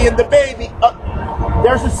 Mary and the baby.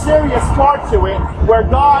 There's a serious part to it where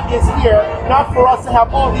God is here not for us to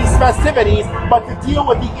have all these festivities, but to deal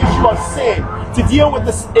with the issue of sin, to deal with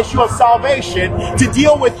the issue of salvation, to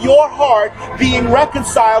deal with your heart being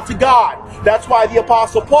reconciled to God. That's why the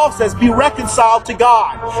Apostle Paul says, be reconciled to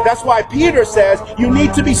God. That's why Peter says, you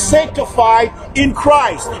need to be sanctified in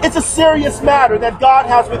Christ. It's a serious matter that God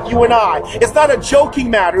has with you and I. It's not a joking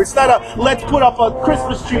matter. It's not a let's put up a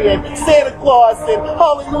Christmas tree and Santa Claus and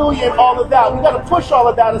hallelujah and all of that. We've got to push all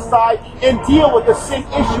of that aside and deal with the sin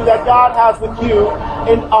issue that God has with you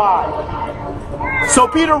and I. So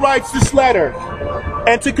Peter writes this letter,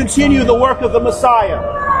 and to continue the work of the Messiah.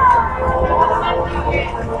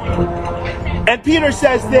 And Peter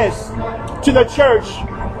says this to the church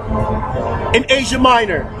in Asia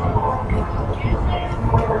Minor.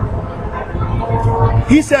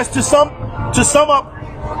 He says to sum up,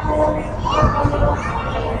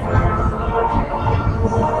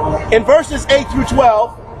 in verses 8 through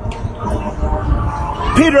 12,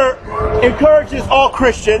 Peter encourages all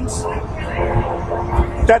Christians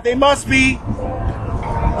that they must be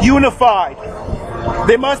unified.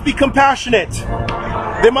 They must be compassionate.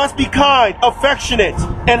 They must be kind, affectionate,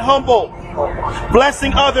 and humble,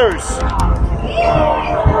 blessing others,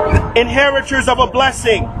 inheritors of a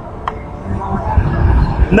blessing,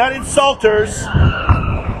 not insulters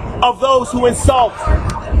of those who insult.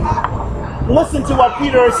 Listen to what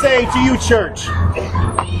Peter is saying to you, church.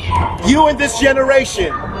 You in this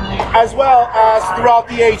generation, as well as throughout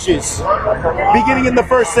the ages, beginning in the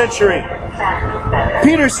first century.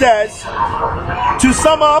 Peter says, to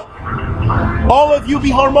sum up, all of you be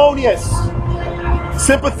harmonious,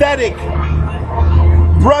 sympathetic,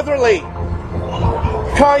 brotherly,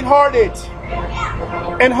 kind-hearted,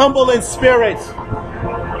 and humble in spirit.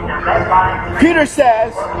 Peter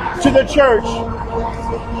says to the church,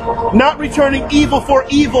 not returning evil for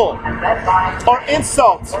evil or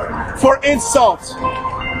insult for insult,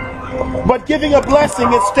 but giving a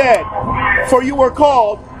blessing instead. For you were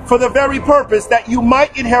called for the very purpose that you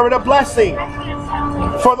might inherit a blessing.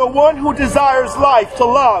 For the one who desires life to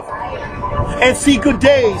love and see good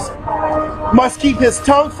days must keep his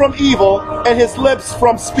tongue from evil and his lips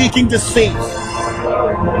from speaking deceit.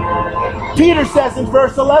 Peter says in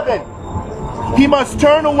verse 11, he must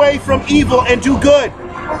turn away from evil and do good.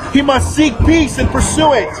 He must seek peace and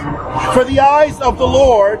pursue it. For the eyes of the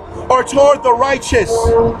Lord are toward the righteous,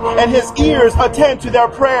 and his ears attend to their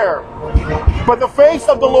prayer. But the face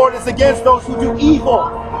of the Lord is against those who do evil.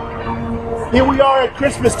 Here we are at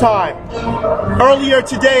Christmas time. Earlier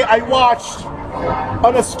today I watched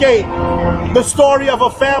on Escape the story of a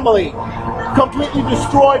family completely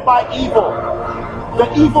destroyed by evil. The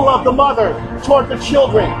evil of the mother toward the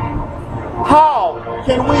children. How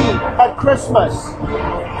can we at Christmas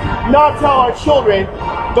not tell our children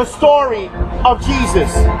the story of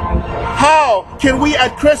Jesus? How can we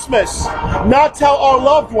at Christmas not tell our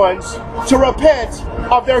loved ones to repent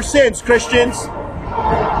of their sins, Christians?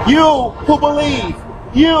 You who believe,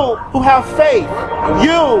 you who have faith,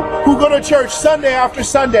 you who go to church Sunday after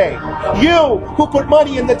Sunday, you who put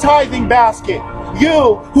money in the tithing basket,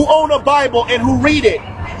 you who own a Bible and who read it,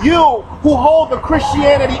 you who hold the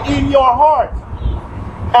Christianity in your heart,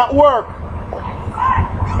 at work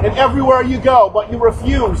and everywhere you go, but you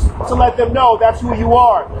refuse to let them know that's who you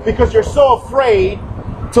are because you're so afraid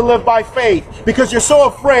to live by faith, because you're so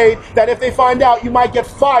afraid that if they find out you might get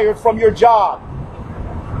fired from your job.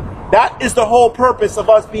 That is the whole purpose of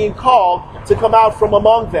us being called to come out from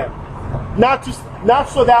among them. Not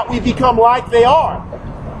so that we become like they are.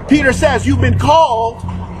 Peter says you've been called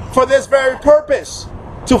for this very purpose,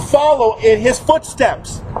 to follow in his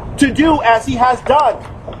footsteps, to do as he has done.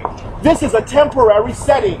 This is a temporary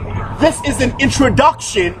setting. This is an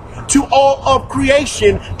introduction to all of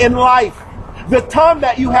creation in life. The time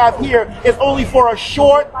that you have here is only for a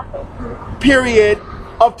short period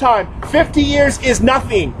of time. 50 years is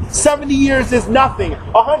nothing. 70 years is nothing.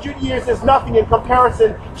 100 years is nothing in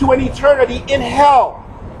comparison to an eternity in hell.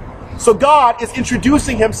 So God is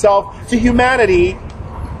introducing himself to humanity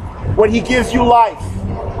when he gives you life.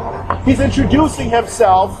 He's introducing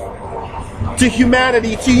himself to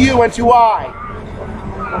humanity, to you and to I.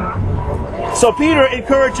 So Peter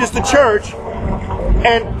encourages the church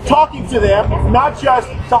and talking to them, not just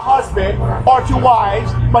to husband or to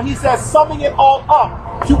wives, but he says, summing it all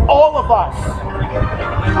up to all of us,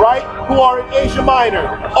 right, who are in Asia Minor,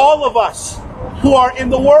 all of us who are in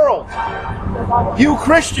the world, you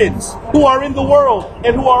Christians who are in the world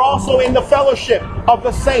and who are also in the fellowship of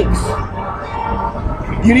the saints.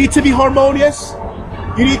 You need to be harmonious.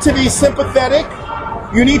 You need to be sympathetic.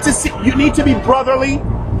 You need to be brotherly.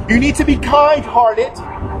 You need to be kind-hearted.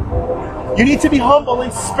 You need to be humble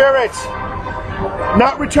in spirit,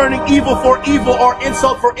 not returning evil for evil or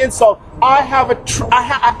insult for insult.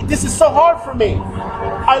 This is so hard for me.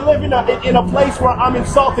 I live in a place where I'm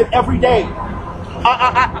insulted every day.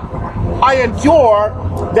 I endure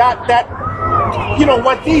that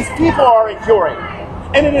what these people are enduring.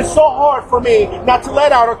 And it is so hard for me not to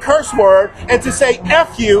let out a curse word and to say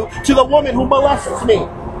F you to the woman who molests me.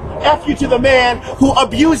 F you to the man who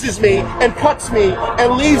abuses me and cuts me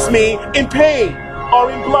and leaves me in pain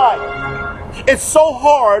or in blood. It's so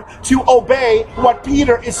hard to obey what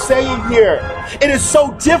Peter is saying here. It is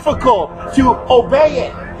so difficult to obey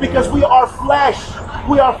it because we are flesh.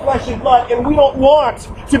 We are flesh and blood, and we don't want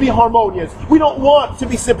to be harmonious. We don't want to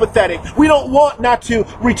be sympathetic. We don't want not to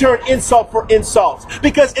return insult for insult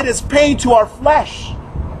because it is pain to our flesh.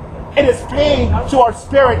 It is pain to our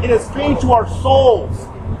spirit. It is pain to our souls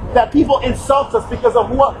that people insult us because of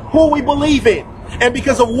who we believe in and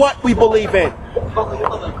because of what we believe in.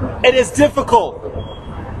 It is difficult,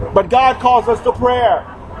 but God calls us to prayer,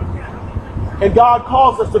 and God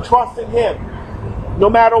calls us to trust in Him no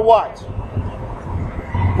matter what.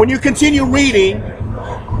 When you continue reading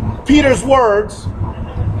Peter's words,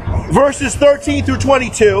 verses 13 through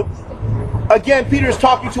 22, again, Peter's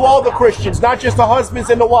talking to all the Christians, not just the husbands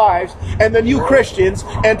and the wives and the new Christians,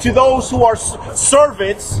 and to those who are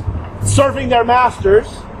servants, serving their masters,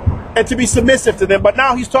 and to be submissive to them. But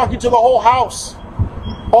now he's talking to the whole house,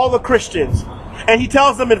 all the Christians. And he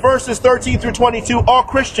tells them in verses 13 through 22, all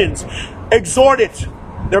Christians exhorted,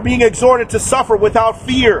 they're being exhorted to suffer without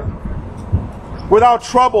fear, without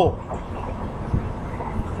trouble.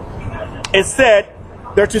 Instead,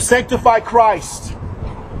 they're to sanctify Christ,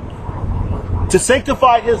 to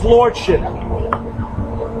sanctify His Lordship.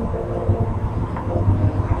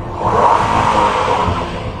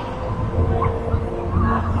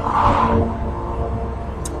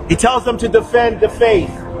 He tells them to defend the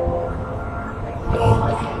faith,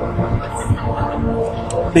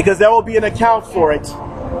 because there will be an account for it.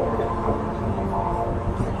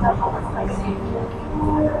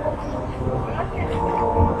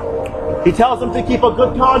 He tells them to keep a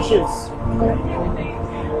good conscience,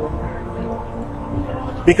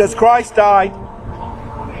 because Christ died.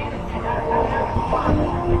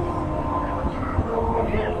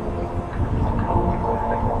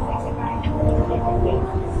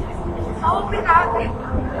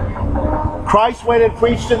 Christ went and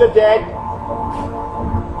preached to the dead,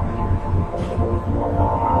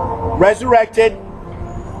 resurrected,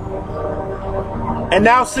 and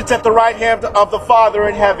now sits at the right hand of the Father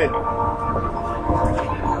in heaven.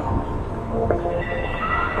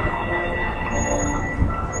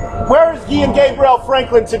 Where is Guy and Gabriel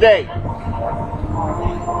Franklin today?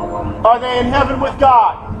 Are they in heaven with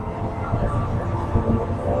God?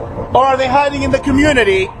 Or are they hiding in the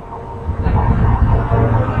community,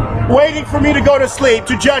 waiting for me to go to sleep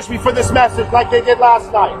to judge me for this message like they did last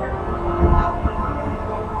night?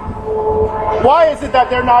 Why is it that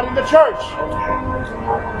they're not in the church?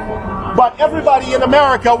 But everybody in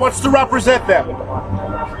America wants to represent them.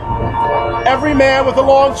 Every man with a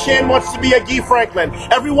long chin wants to be a Guy Franklin.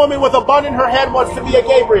 Every woman with a bun in her head wants to be a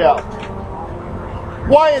Gabriel.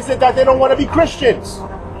 Why is it that they don't want to be Christians?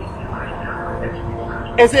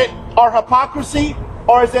 Is it our hypocrisy,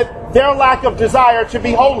 or is it their lack of desire to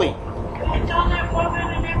be holy?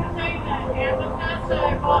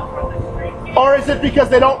 Or is it because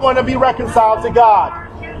they don't want to be reconciled to God?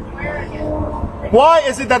 Why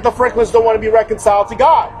is it that the Franklins don't want to be reconciled to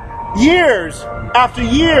God? Years after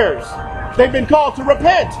years, they've been called to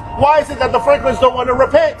repent. Why is it that the Franklins don't want to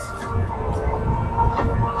repent?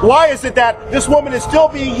 Why is it that this woman is still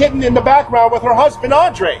being hidden in the background with her husband,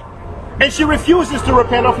 Andre, and she refuses to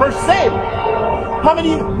repent of her sin? How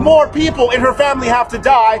many more people in her family have to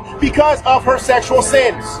die because of her sexual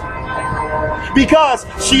sins? Because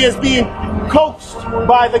she is being coaxed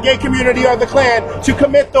by the gay community or the Klan to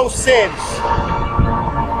commit those sins.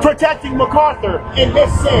 Protecting MacArthur in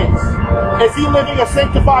his sins. Is he living a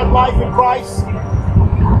sanctified life in Christ?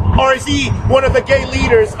 Or is he one of the gay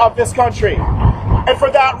leaders of this country? And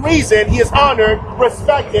for that reason, he is honored,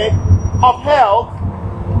 respected, upheld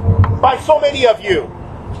by so many of you.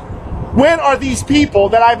 When are these people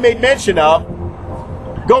that I've made mention of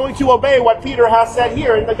going to obey what Peter has said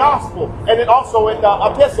here in the gospel and then also in the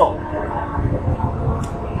epistle?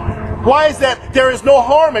 Why is that there is no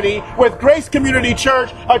harmony with Grace Community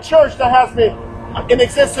Church, a church that has been in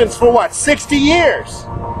existence for what, 60 years?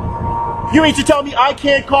 You mean to tell me I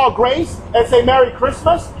can't call Grace and say Merry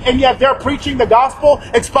Christmas, and yet they're preaching the gospel,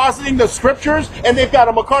 expositing the scriptures, and they've got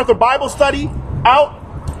a MacArthur Bible study out,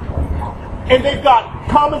 and they've got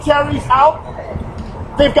commentaries out,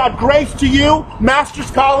 they've got Grace to You, Master's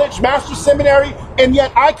College, Master's Seminary, and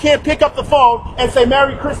yet I can't pick up the phone and say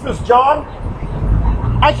Merry Christmas, John?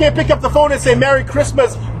 I can't pick up the phone and say Merry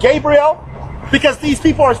Christmas, Gabriel, because these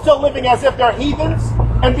people are still living as if they're heathens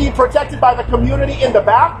and being protected by the community in the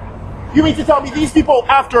back? You mean to tell me these people,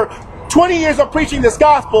 after 20 years of preaching this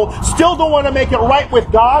gospel, still don't want to make it right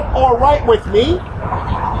with God or right with me?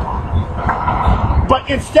 But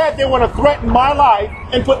instead they want to threaten my life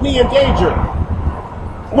and put me in danger.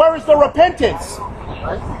 Where is the repentance?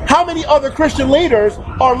 How many other Christian leaders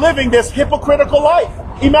are living this hypocritical life?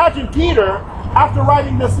 Imagine Peter, after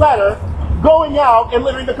writing this letter, going out and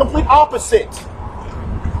living the complete opposite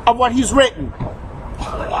of what he's written.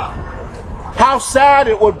 How sad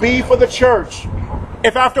it would be for the church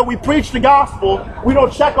if after we preach the gospel, we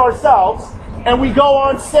don't check ourselves and we go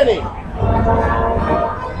on sinning.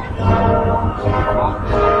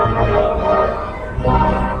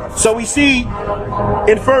 So we see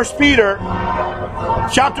in 1 Peter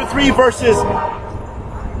chapter 3 verses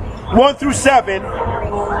 1 through 7,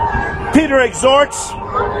 Peter exhorts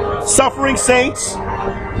suffering saints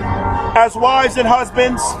as wives and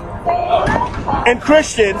husbands and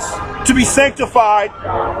Christians to be sanctified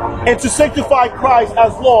and to sanctify Christ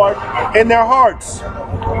as Lord in their hearts.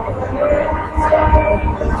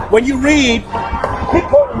 When you read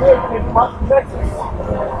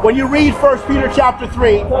 1 Peter chapter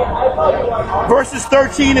 3 verses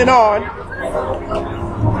 13 and on,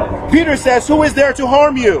 Peter says, "Who is there to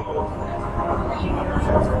harm you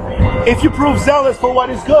if you prove zealous for what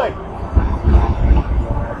is good?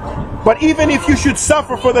 But even if you should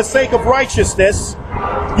suffer for the sake of righteousness,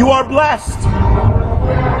 you are blessed.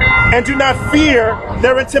 And do not fear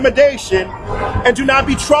their intimidation, and do not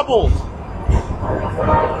be troubled."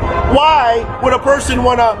 Why would a person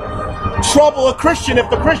want to trouble a Christian if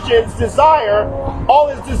the Christian's desire, all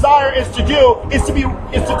his desire is to do, is to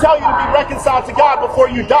tell you to be reconciled to God before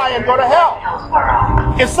you die and go to hell?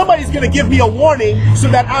 If somebody's going to give me a warning so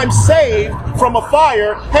that I'm saved from a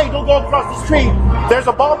fire, hey, don't go across the street, there's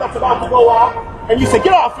a bomb that's about to go off, and you say,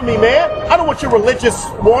 get off of me, man, I don't want your religious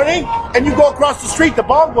warning, and you go across the street, the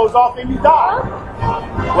bomb goes off, and you die.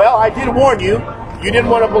 Well, I did warn you. You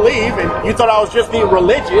didn't want to believe, and you thought I was just being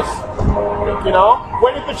religious. You know,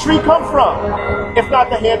 where did the tree come from? If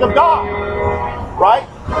not the hand of God, right?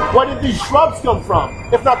 Where did these shrubs come from?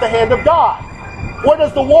 If not the hand of God? Where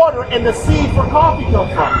does the water and the seed for coffee come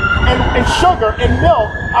from? And sugar and milk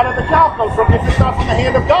out of the cow come from if it's not from the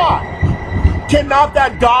hand of God? Cannot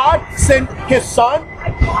that God send his son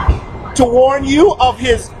to warn you of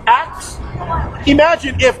his acts?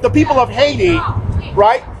 Imagine if the people of Haiti,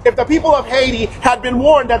 right? If the people of Haiti had been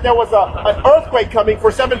warned that there was an earthquake coming for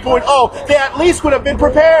 7.0, they at least would have been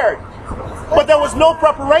prepared. But there was no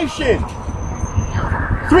preparation.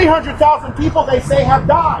 300,000 people, they say, have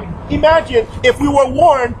died. Imagine if we were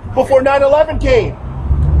warned before 9/11 came,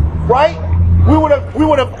 right? We would have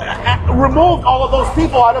removed all of those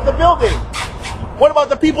people out of the building. What about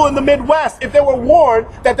the people in the Midwest if they were warned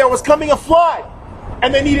that there was coming a flood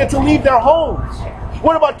and they needed to leave their homes?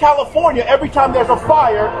 What about California? Every time there's a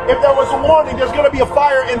fire, if there was a warning, there's going to be a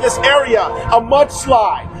fire in this area, a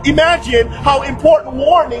mudslide. Imagine how important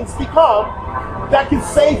warnings become that can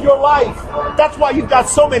save your life. That's why you've got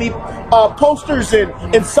so many posters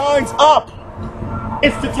and signs up.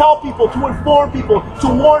 It's to tell people, to inform people, to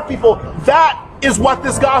warn people that is what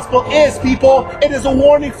this gospel is, people. It is a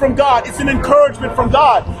warning from God. It's an encouragement from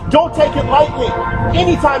God. Don't take it lightly.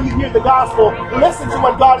 Anytime you hear the gospel, listen to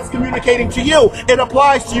what God is communicating to you. It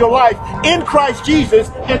applies to your life in Christ Jesus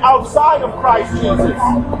and outside of Christ Jesus.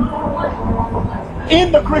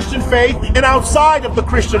 In the Christian faith and outside of the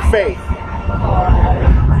Christian faith.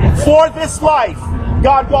 For this life,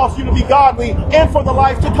 God calls you to be godly, and for the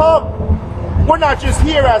life to come. We're not just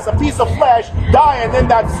here as a piece of flesh, die, and then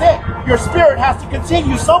that's it. Your spirit has to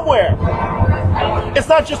continue somewhere. It's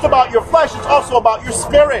not just about your flesh, it's also about your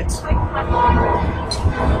spirit.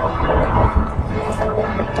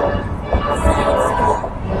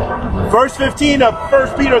 Verse 15 of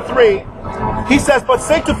 1 Peter 3, he says, but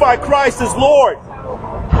sanctify Christ as Lord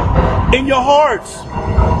in your hearts,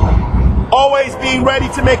 always being ready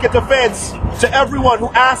to make a defense to everyone who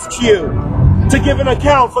asks you to give an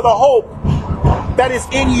account for the hope that is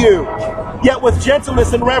in you, yet with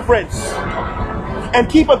gentleness and reverence. And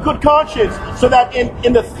keep a good conscience, so that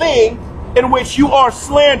in the thing in which you are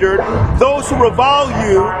slandered, those who revile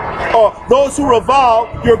you, or those who revile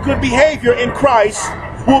your good behavior in Christ,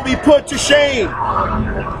 will be put to shame.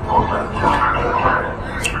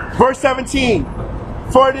 Verse 17,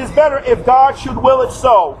 for it is better if God should will it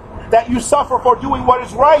so, that you suffer for doing what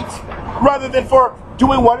is right, rather than for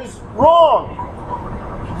doing what is wrong.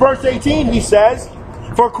 Verse 18, he says,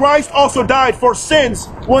 for Christ also died for sins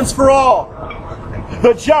once for all,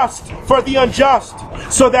 the just for the unjust,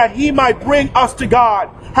 so that he might bring us to God,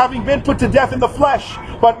 having been put to death in the flesh,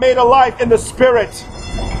 but made alive in the spirit,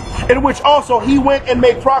 in which also he went and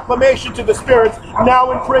made proclamation to the spirits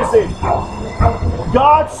now in prison.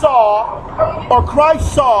 God saw, or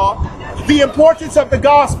Christ saw, the importance of the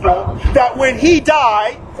gospel, that when he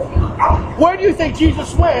died, where do you think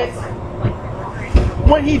Jesus went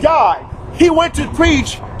when he died? He went to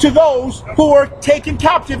preach to those who were taken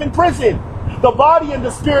captive in prison. The body and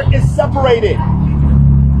the spirit is separated.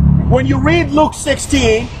 When you read Luke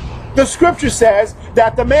 16, the scripture says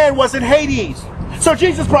that the man was in Hades. So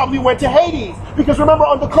Jesus probably went to Hades, because remember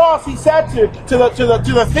on the cross he said to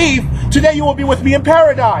the thief, today you will be with me in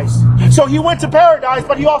paradise. So he went to paradise,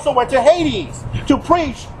 but he also went to Hades to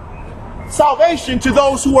preach salvation to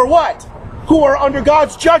those who are what? Who are under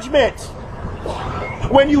God's judgment.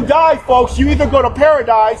 When you die, folks, you either go to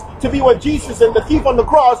paradise to be with Jesus and the thief on the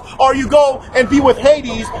cross, or you go and be with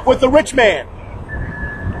Hades with the rich man.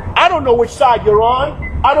 I don't know which side you're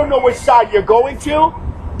on. I don't know which side you're going to.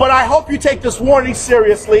 But I hope you take this warning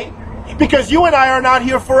seriously, because you and I are not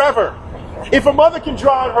here forever. If a mother can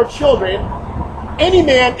draw on her children, any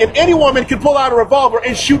man and any woman can pull out a revolver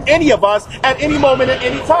and shoot any of us at any moment at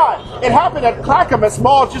any time. It happened at Clackamas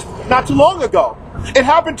Mall just not too long ago. It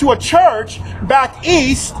happened to a church back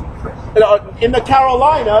east in the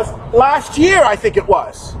Carolinas last year, I think it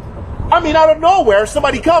was. I mean, out of nowhere,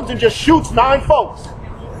 somebody comes and just shoots 9 folks.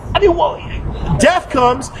 I mean, well, death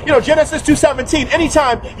comes, Genesis 2:17.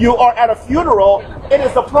 Anytime you are at a funeral, it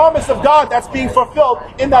is the promise of God that's being fulfilled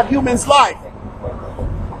in that human's life.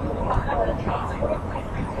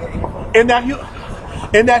 In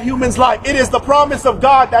that human's life, it is the promise of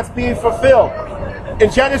God that's being fulfilled.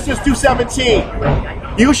 In Genesis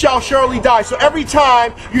 2:17, you shall surely die. So every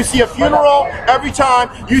time you see a funeral, every time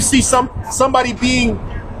you see somebody being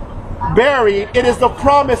buried, it is the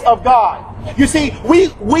promise of God. You see, we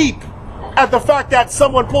weep at the fact that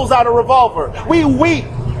someone pulls out a revolver. We weep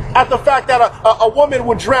at the fact that a woman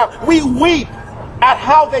would drown. We weep at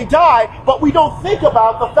how they die, but we don't think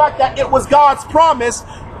about the fact that it was God's promise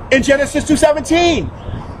in Genesis 2:17.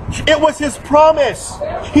 It was his promise.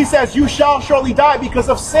 He says, you shall surely die because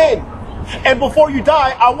of sin. And before you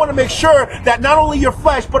die, I want to make sure that not only your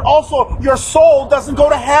flesh, but also your soul doesn't go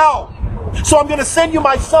to hell. So I'm going to send you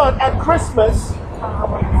my son at Christmas,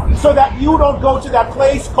 so that you don't go to that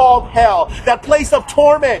place called hell, that place of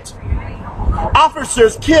torment.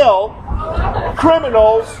 Officers kill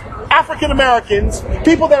criminals, African Americans,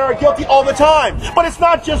 people that are guilty all the time. But it's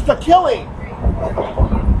not just the killing.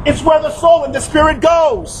 It's where the soul and the spirit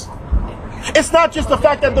goes. It's not just the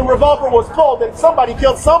fact that the revolver was pulled and somebody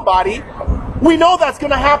killed somebody. We know that's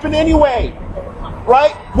going to happen anyway.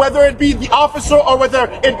 Right? Whether it be the officer, or whether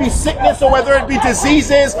it be sickness, or whether it be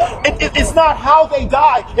diseases, it's not how they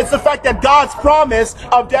die. It's the fact that God's promise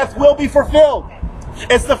of death will be fulfilled.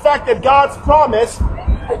 It's the fact that God's promise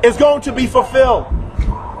is going to be fulfilled.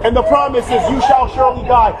 And the promise is, you shall surely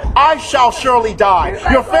die. I shall surely die.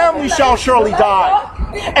 Your family shall surely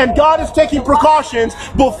die. And God is taking precautions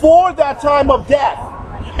before that time of death,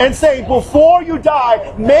 and say, before you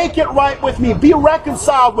die, make it right with me. Be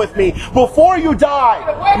reconciled with me. Before you die,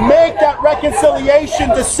 make that reconciliation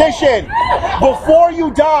decision. Before you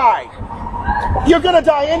die, You're going to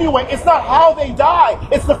die anyway. It's not how they die.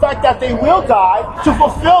 It's the fact that they will die to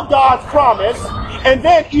fulfill God's promise and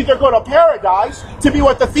then either go to paradise to be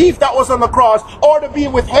with the thief that was on the cross, or to be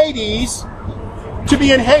with Hades, to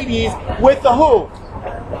be in Hades with the who?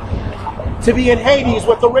 To be in Hades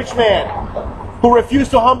with the rich man who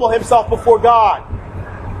refused to humble himself before God.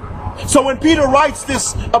 So when Peter writes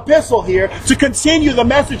this epistle here to continue the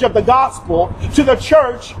message of the gospel to the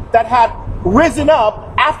church that had risen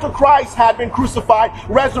up after Christ had been crucified,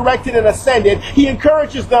 resurrected, and ascended, he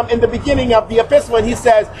encourages them in the beginning of the epistle, and he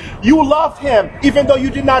says, you loved him even though you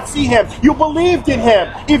did not see him. You believed in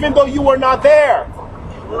him even though you were not there.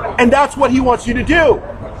 And that's what he wants you to do.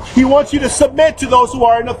 He wants you to submit to those who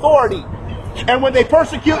are in authority. And when they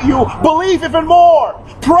persecute you, believe even more,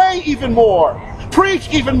 pray even more, preach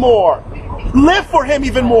even more, live for him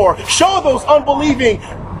even more. Show those unbelieving,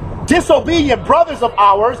 disobedient brothers of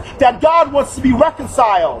ours that God wants to be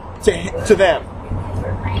reconciled to them.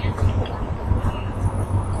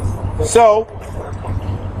 So,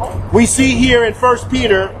 we see here in 1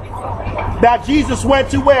 Peter that Jesus went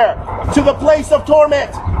to where? To the place of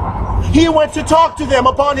torment. He went to talk to them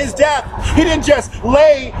upon his death. He didn't just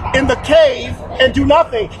lay in the cave and do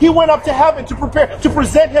nothing. He went up to heaven to prepare, to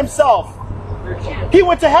present himself. He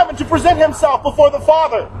went to heaven to present himself before the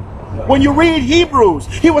Father. When you read Hebrews,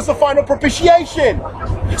 he was the final propitiation.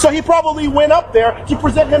 So he probably went up there to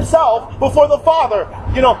present himself before the Father.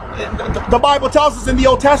 You know, the Bible tells us in the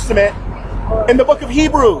Old Testament, in the book of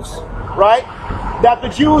Hebrews, right, that the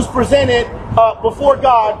Jews presented before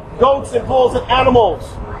God goats and bulls and animals,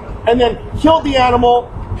 and then killed the animal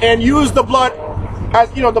and used the blood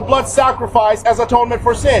as, you know, the blood sacrifice as atonement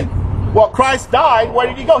for sin. Well, Christ died. Where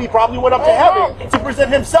did he go? He probably went up to heaven to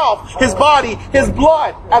present himself, his body, his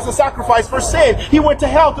blood as a sacrifice for sin. He went to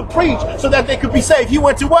hell to preach so that they could be saved. He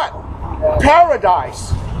went to what?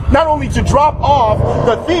 Paradise. Not only to drop off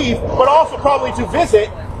the thief, but also probably to visit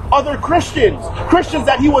other Christians. Christians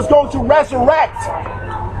that he was going to resurrect.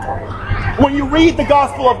 When you read the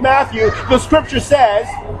Gospel of Matthew, the scripture says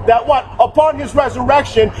that what? Upon his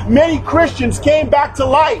resurrection, many Christians came back to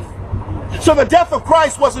life. So the death of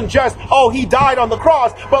Christ wasn't just, oh, he died on the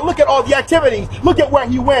cross, but look at all the activities. Look at where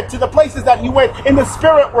he went, to the places that he went in the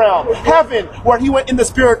spirit realm. Heaven, where he went in the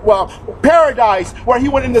spirit realm. Paradise, where he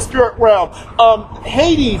went in the spirit realm.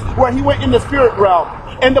 Hades, where he went in the spirit realm.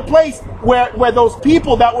 And the place where those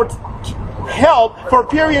people that were held for a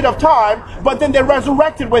period of time, but then they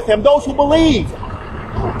resurrected with him, those who believed.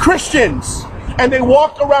 Christians. And they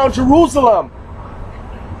walked around Jerusalem,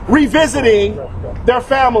 revisiting their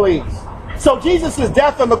families. So Jesus'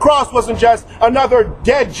 death on the cross wasn't just another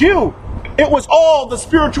dead Jew. It was all the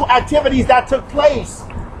spiritual activities that took place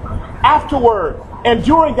afterward and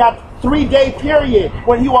during that 3-day period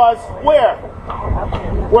when he was where?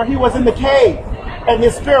 Where he was in the cave and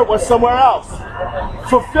his spirit was somewhere else,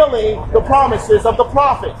 fulfilling the promises of the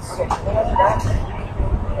prophets.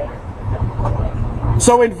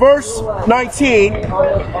 So in verse 19,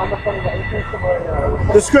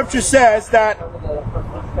 the scripture says that,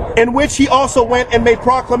 in which he also went and made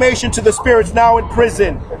proclamation to the spirits now in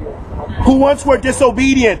prison, who once were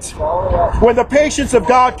disobedient, when the patience of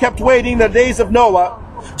God kept waiting the days of Noah,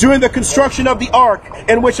 during the construction of the ark,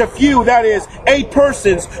 in which a few, that is, 8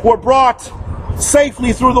 persons, were brought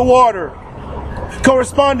safely through the water.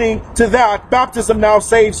 Corresponding to that, baptism now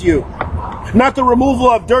saves you. Not the removal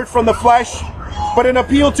of dirt from the flesh, but an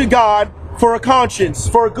appeal to God for a conscience,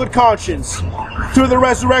 for a good conscience, through the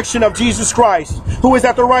resurrection of Jesus Christ, who is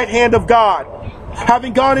at the right hand of God,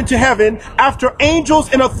 having gone into heaven after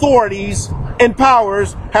angels and authorities and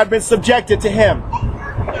powers had been subjected to him.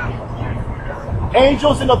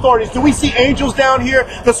 Angels and authorities. Do we see angels down here?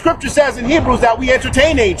 The scripture says in Hebrews that we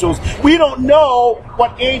entertain angels. We don't know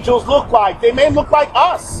what angels look like. They may look like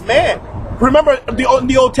us, man. Remember in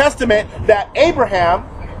the Old Testament that Abraham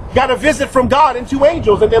got a visit from God and 2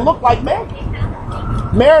 angels, and they look like men.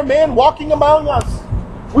 Mere men walking among us.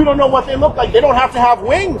 We don't know what they look like. They don't have to have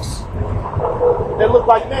wings. They look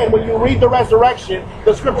like men. When you read the resurrection,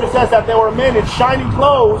 the scripture says that there were men in shining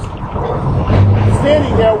clothes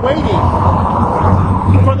standing there waiting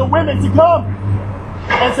for the women to come.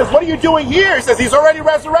 And says, what are you doing here? He says, he's already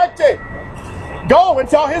resurrected. Go and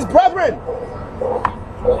tell his brethren.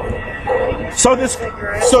 So this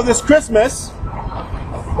Christmas,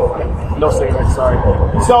 no cigarettes,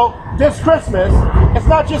 sorry. So this Christmas, it's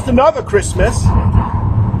not just another Christmas.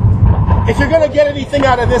 If you're going to get anything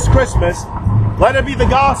out of this Christmas, let it be the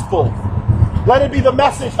gospel. Let it be the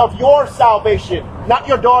message of your salvation. Not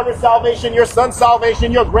your daughter's salvation, your son's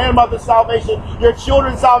salvation, your grandmother's salvation, your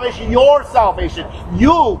children's salvation, your salvation.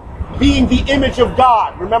 You being the image of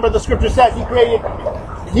God. Remember, the scripture says he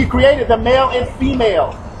created the male and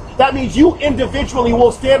female. That means you individually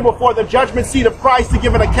will stand before the judgment seat of Christ to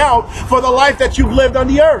give an account for the life that you've lived on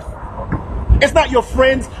the earth. It's not your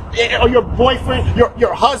friends or your boyfriend,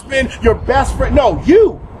 your husband, your best friend. No,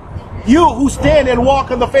 you who stand and walk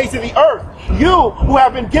on the face of the earth. You who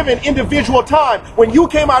have been given individual time. When you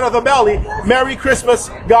came out of the belly, Merry Christmas,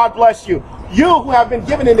 God bless you. You who have been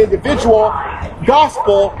given an individual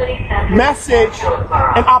gospel message,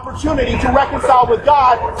 an opportunity to reconcile with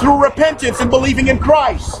God through repentance and believing in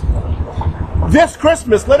Christ. This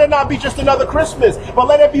Christmas, let it not be just another Christmas, but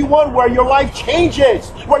let it be one where your life changes,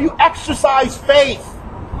 where you exercise faith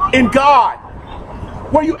in God,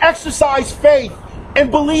 where you exercise faith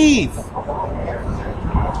and believe.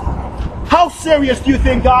 How serious do you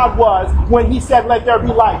think God was when he said, let there be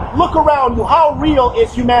light? Look around you. How real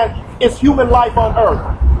is human life on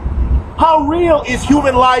earth? How real is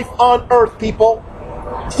human life on earth, people?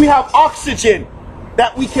 We have oxygen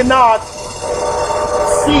that we cannot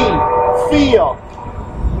see, feel.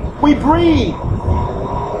 We breathe.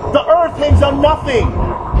 The earth hangs on nothing.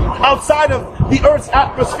 Outside of the earth's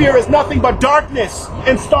atmosphere is nothing but darkness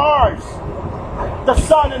and stars. The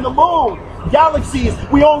sun and the moon, galaxies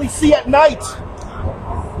we only see at night.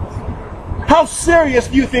 How serious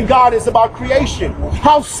do you think God is about creation?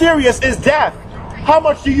 How serious is death? How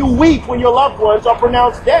much do you weep when your loved ones are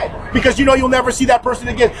pronounced dead? Because you know you'll never see that person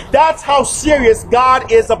again. That's how serious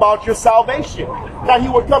God is about your salvation. That he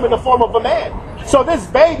would come in the form of a man. So this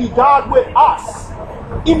baby, God with us.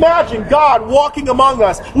 Imagine God walking among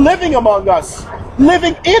us, living in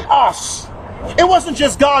us. It wasn't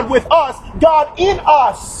just God with us, God in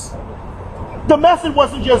us. The message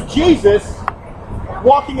wasn't just Jesus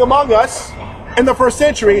walking among us in the first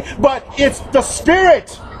century, but it's the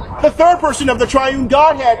Spirit, the third person of the triune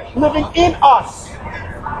Godhead, living in us,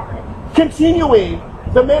 continuing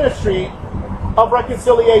the ministry of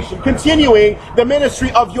reconciliation, continuing the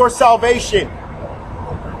ministry of your salvation,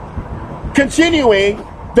 continuing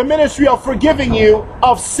the ministry of forgiving you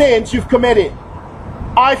of sins you've committed,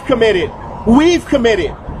 I've committed, we've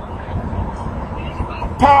committed,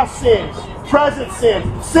 past sins, present sins,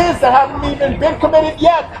 sins that haven't even been committed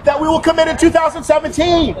yet, that we will commit in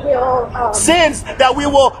 2017, sins that we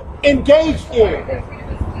will engage in,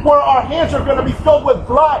 where our hands are going to be filled with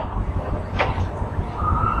blood,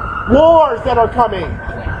 wars that are coming,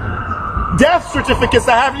 death certificates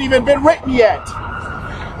that haven't even been written yet,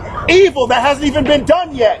 evil that hasn't even been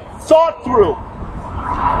done yet, thought through.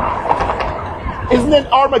 Isn't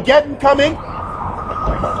it Armageddon coming?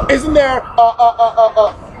 Isn't there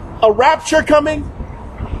a rapture coming?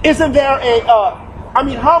 Isn't there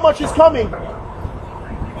how much is coming?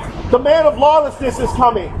 The man of lawlessness is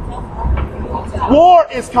coming. War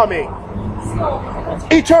is coming.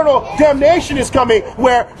 Eternal damnation is coming,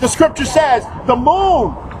 where the scripture says the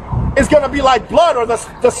moon is going to be like blood, or the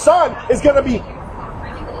sun is going to be.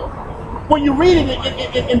 When you read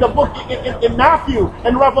it in the book, in Matthew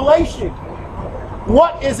and Revelation,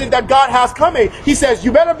 what is it that God has coming? He says,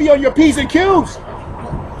 you better be on your P's and Q's.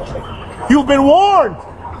 You've been warned.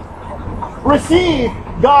 Receive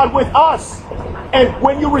God with us. And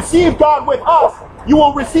when you receive God with us, you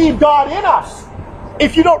will receive God in us.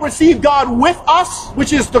 If you don't receive God with us,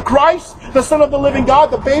 which is the Christ, the Son of the living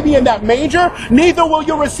God, the baby in that manger, neither will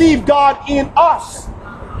you receive God in us.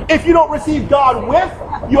 If you don't receive God with,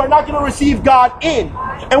 you are not going to receive God in.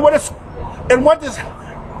 And what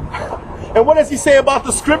does he say about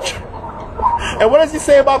the scripture? And what does he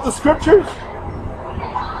say about the scriptures?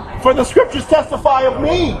 For the scriptures testify of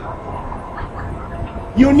me.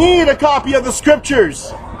 You need a copy of the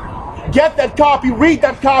scriptures. Get that copy, read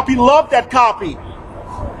that copy, love that copy.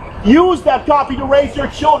 Use that copy to raise your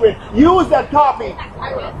children. Use that copy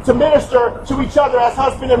to minister to each other as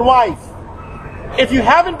husband and wife. If you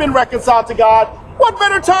haven't been reconciled to God, what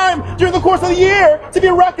better time during the course of the year to be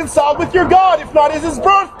reconciled with your God, if not is his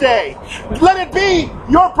birthday? Let it be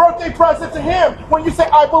your birthday present to him when you say,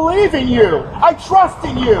 I believe in you. I trust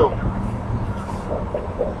in you.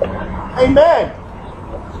 Amen.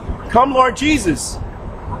 Come, Lord Jesus.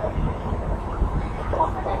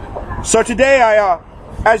 So today,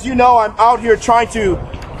 as you know, I'm out here trying to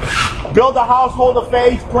build a household of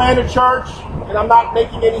faith, plant a church, and I'm not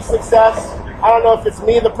making any success. I don't know if it's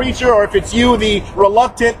me, the preacher, or if it's you, the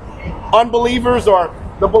reluctant unbelievers, or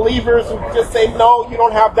the believers who just say, no, you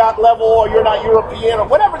don't have that level, or you're not European, or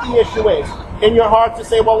whatever the issue is in your heart to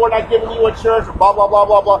say, well, we're not giving you a church, or blah, blah, blah,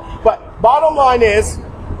 blah, blah. But bottom line is,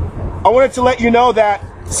 I wanted to let you know that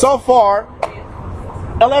so far,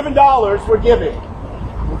 $11 were given.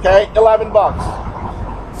 Okay,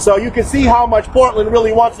 $11. So you can see how much Portland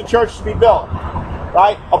really wants the church to be built,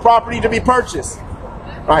 right? A property to be purchased,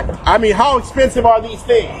 right? I mean, how expensive are these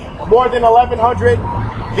things? More than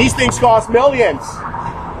 1,100? These things cost millions,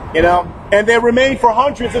 you know, and they remain for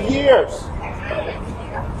hundreds of years.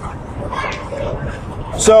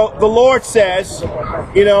 So the Lord says,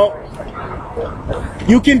 you know,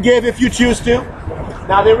 you can give if you choose to.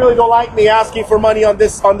 Now they really don't like me asking for money on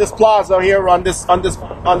this plaza here, on this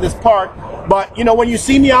park. But you know, when you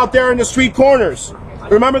see me out there in the street corners,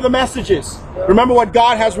 remember the messages. Remember what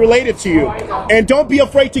God has related to you, and don't be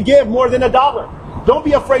afraid to give more than $1. Don't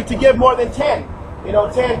be afraid to give more than 10. You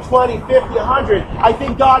know, 10, 20, 50, 100. I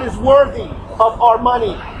think God is worthy of our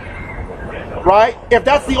money. Right? If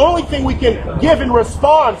that's the only thing we can give in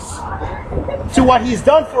response to what He's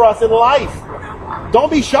done for us in life,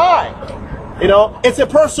 don't be shy. You know, it's a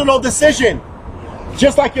personal decision.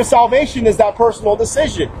 Just like your salvation is that personal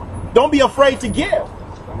decision. Don't be afraid to give.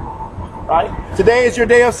 Right? Today is your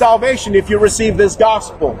day of salvation if you receive this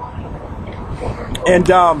gospel.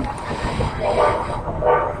 And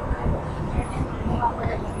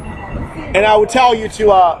I would tell you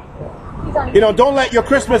to you know, don't let your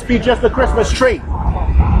Christmas be just a Christmas tree,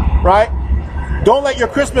 right? Don't let your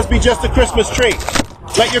Christmas be just a Christmas tree.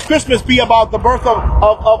 Let your Christmas be about the birth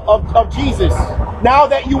of Jesus. Now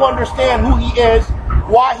that you understand who He is,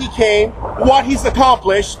 why He came, what He's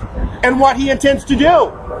accomplished, and what He intends to do,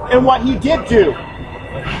 and what He did do.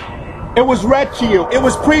 It was read to you. It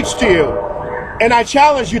was preached to you. And I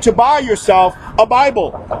challenge you to buy yourself a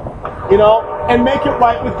Bible, you know, and make it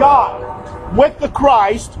right with God. With the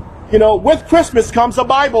Christ, you know, with Christmas comes a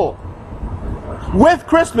Bible. With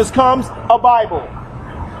Christmas comes a Bible.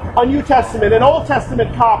 A New Testament, an Old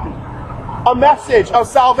Testament copy. A message of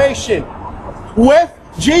salvation. With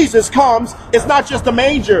Jesus comes, it's not just a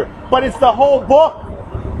manger, but it's the whole book.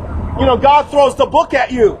 You know, God throws the book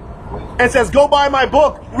at you and says, go buy my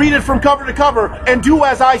book, read it from cover to cover, and do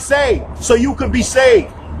as I say, so you could be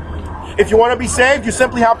saved. If you want to be saved, you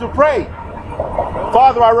simply have to pray.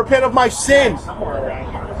 Father, I repent of my sins.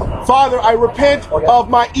 Father, I repent of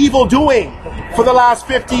my evil doing for the last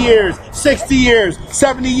 50 years, 60 years,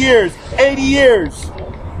 70 years, 80 years.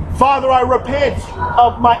 Father, I repent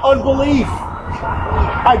of my unbelief.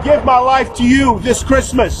 I give my life to you this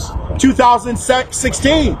Christmas,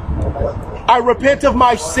 2016. I repent of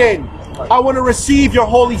my sin. I want to receive your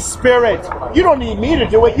Holy Spirit. You don't need me to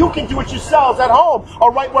do it. You can do it yourselves at home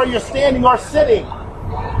or right where you're standing or sitting.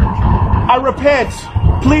 I repent.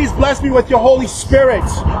 Please bless me with your Holy Spirit.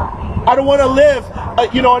 I don't want to live,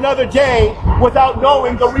 you know, another day without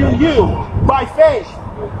knowing the real you by faith.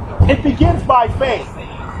 It begins by faith.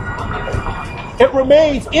 It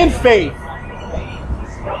remains in faith.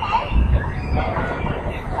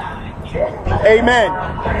 Amen.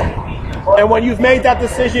 And when you've made that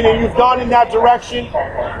decision and you've gone in that direction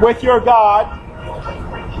with your God,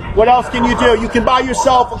 what else can you do? You can buy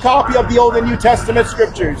yourself a copy of the Old and New Testament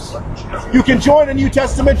scriptures. You can join a New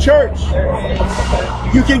Testament church.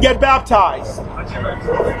 You can get baptized.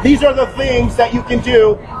 These are the things that you can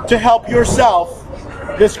do to help yourself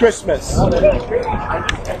this Christmas.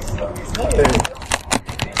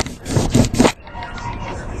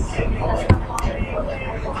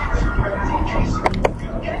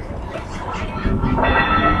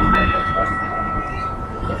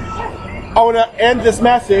 I want to end this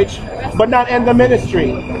message, but not end the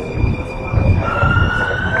ministry.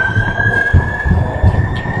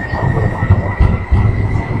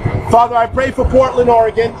 Father, I pray for Portland,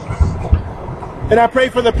 Oregon, and I pray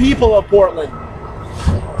for the people of Portland,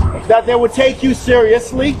 that they would take you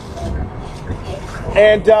seriously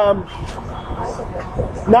and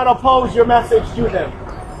not oppose your message to them.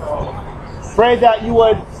 Pray that you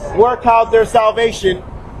would work out their salvation,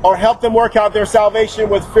 or help them work out their salvation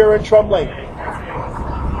with fear and trembling.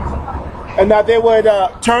 And that they would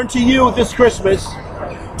turn to you this Christmas,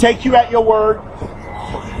 take you at your word,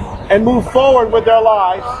 and move forward with their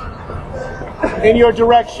lives in your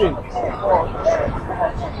direction.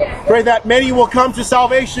 Pray that many will come to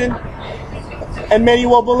salvation and many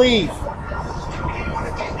will believe.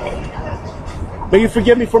 May you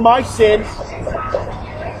forgive me for my sins.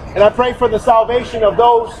 And I pray for the salvation of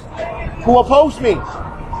those who oppose me,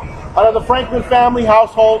 out of the Franklin family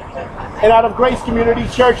household and out of Grace Community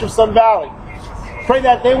Church of Sun Valley. Pray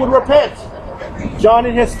that they would repent, John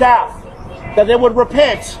and his staff, that they would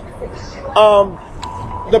repent,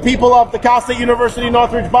 the people of the Cal State University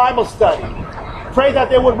Northridge Bible Study. Pray that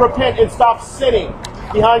they would repent and stop sitting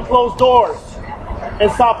behind closed doors and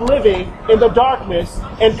stop living in the darkness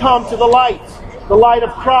and come to the light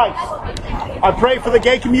of Christ. I pray for the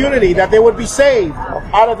gay community that they would be saved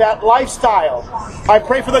out of that lifestyle. I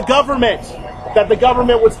pray for the government, that the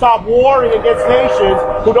government would stop warring against nations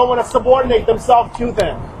who don't want to subordinate themselves to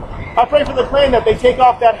them. I pray for the Klan that they take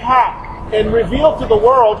off that hat and reveal to the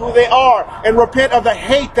world who they are and repent of the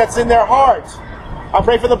hate that's in their hearts. I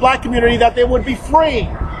pray for the black community that they would be free.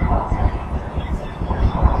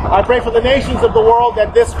 I pray for the nations of the world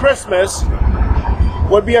that this Christmas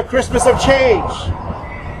would be a Christmas of change.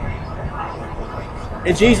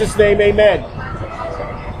 In Jesus' name, amen.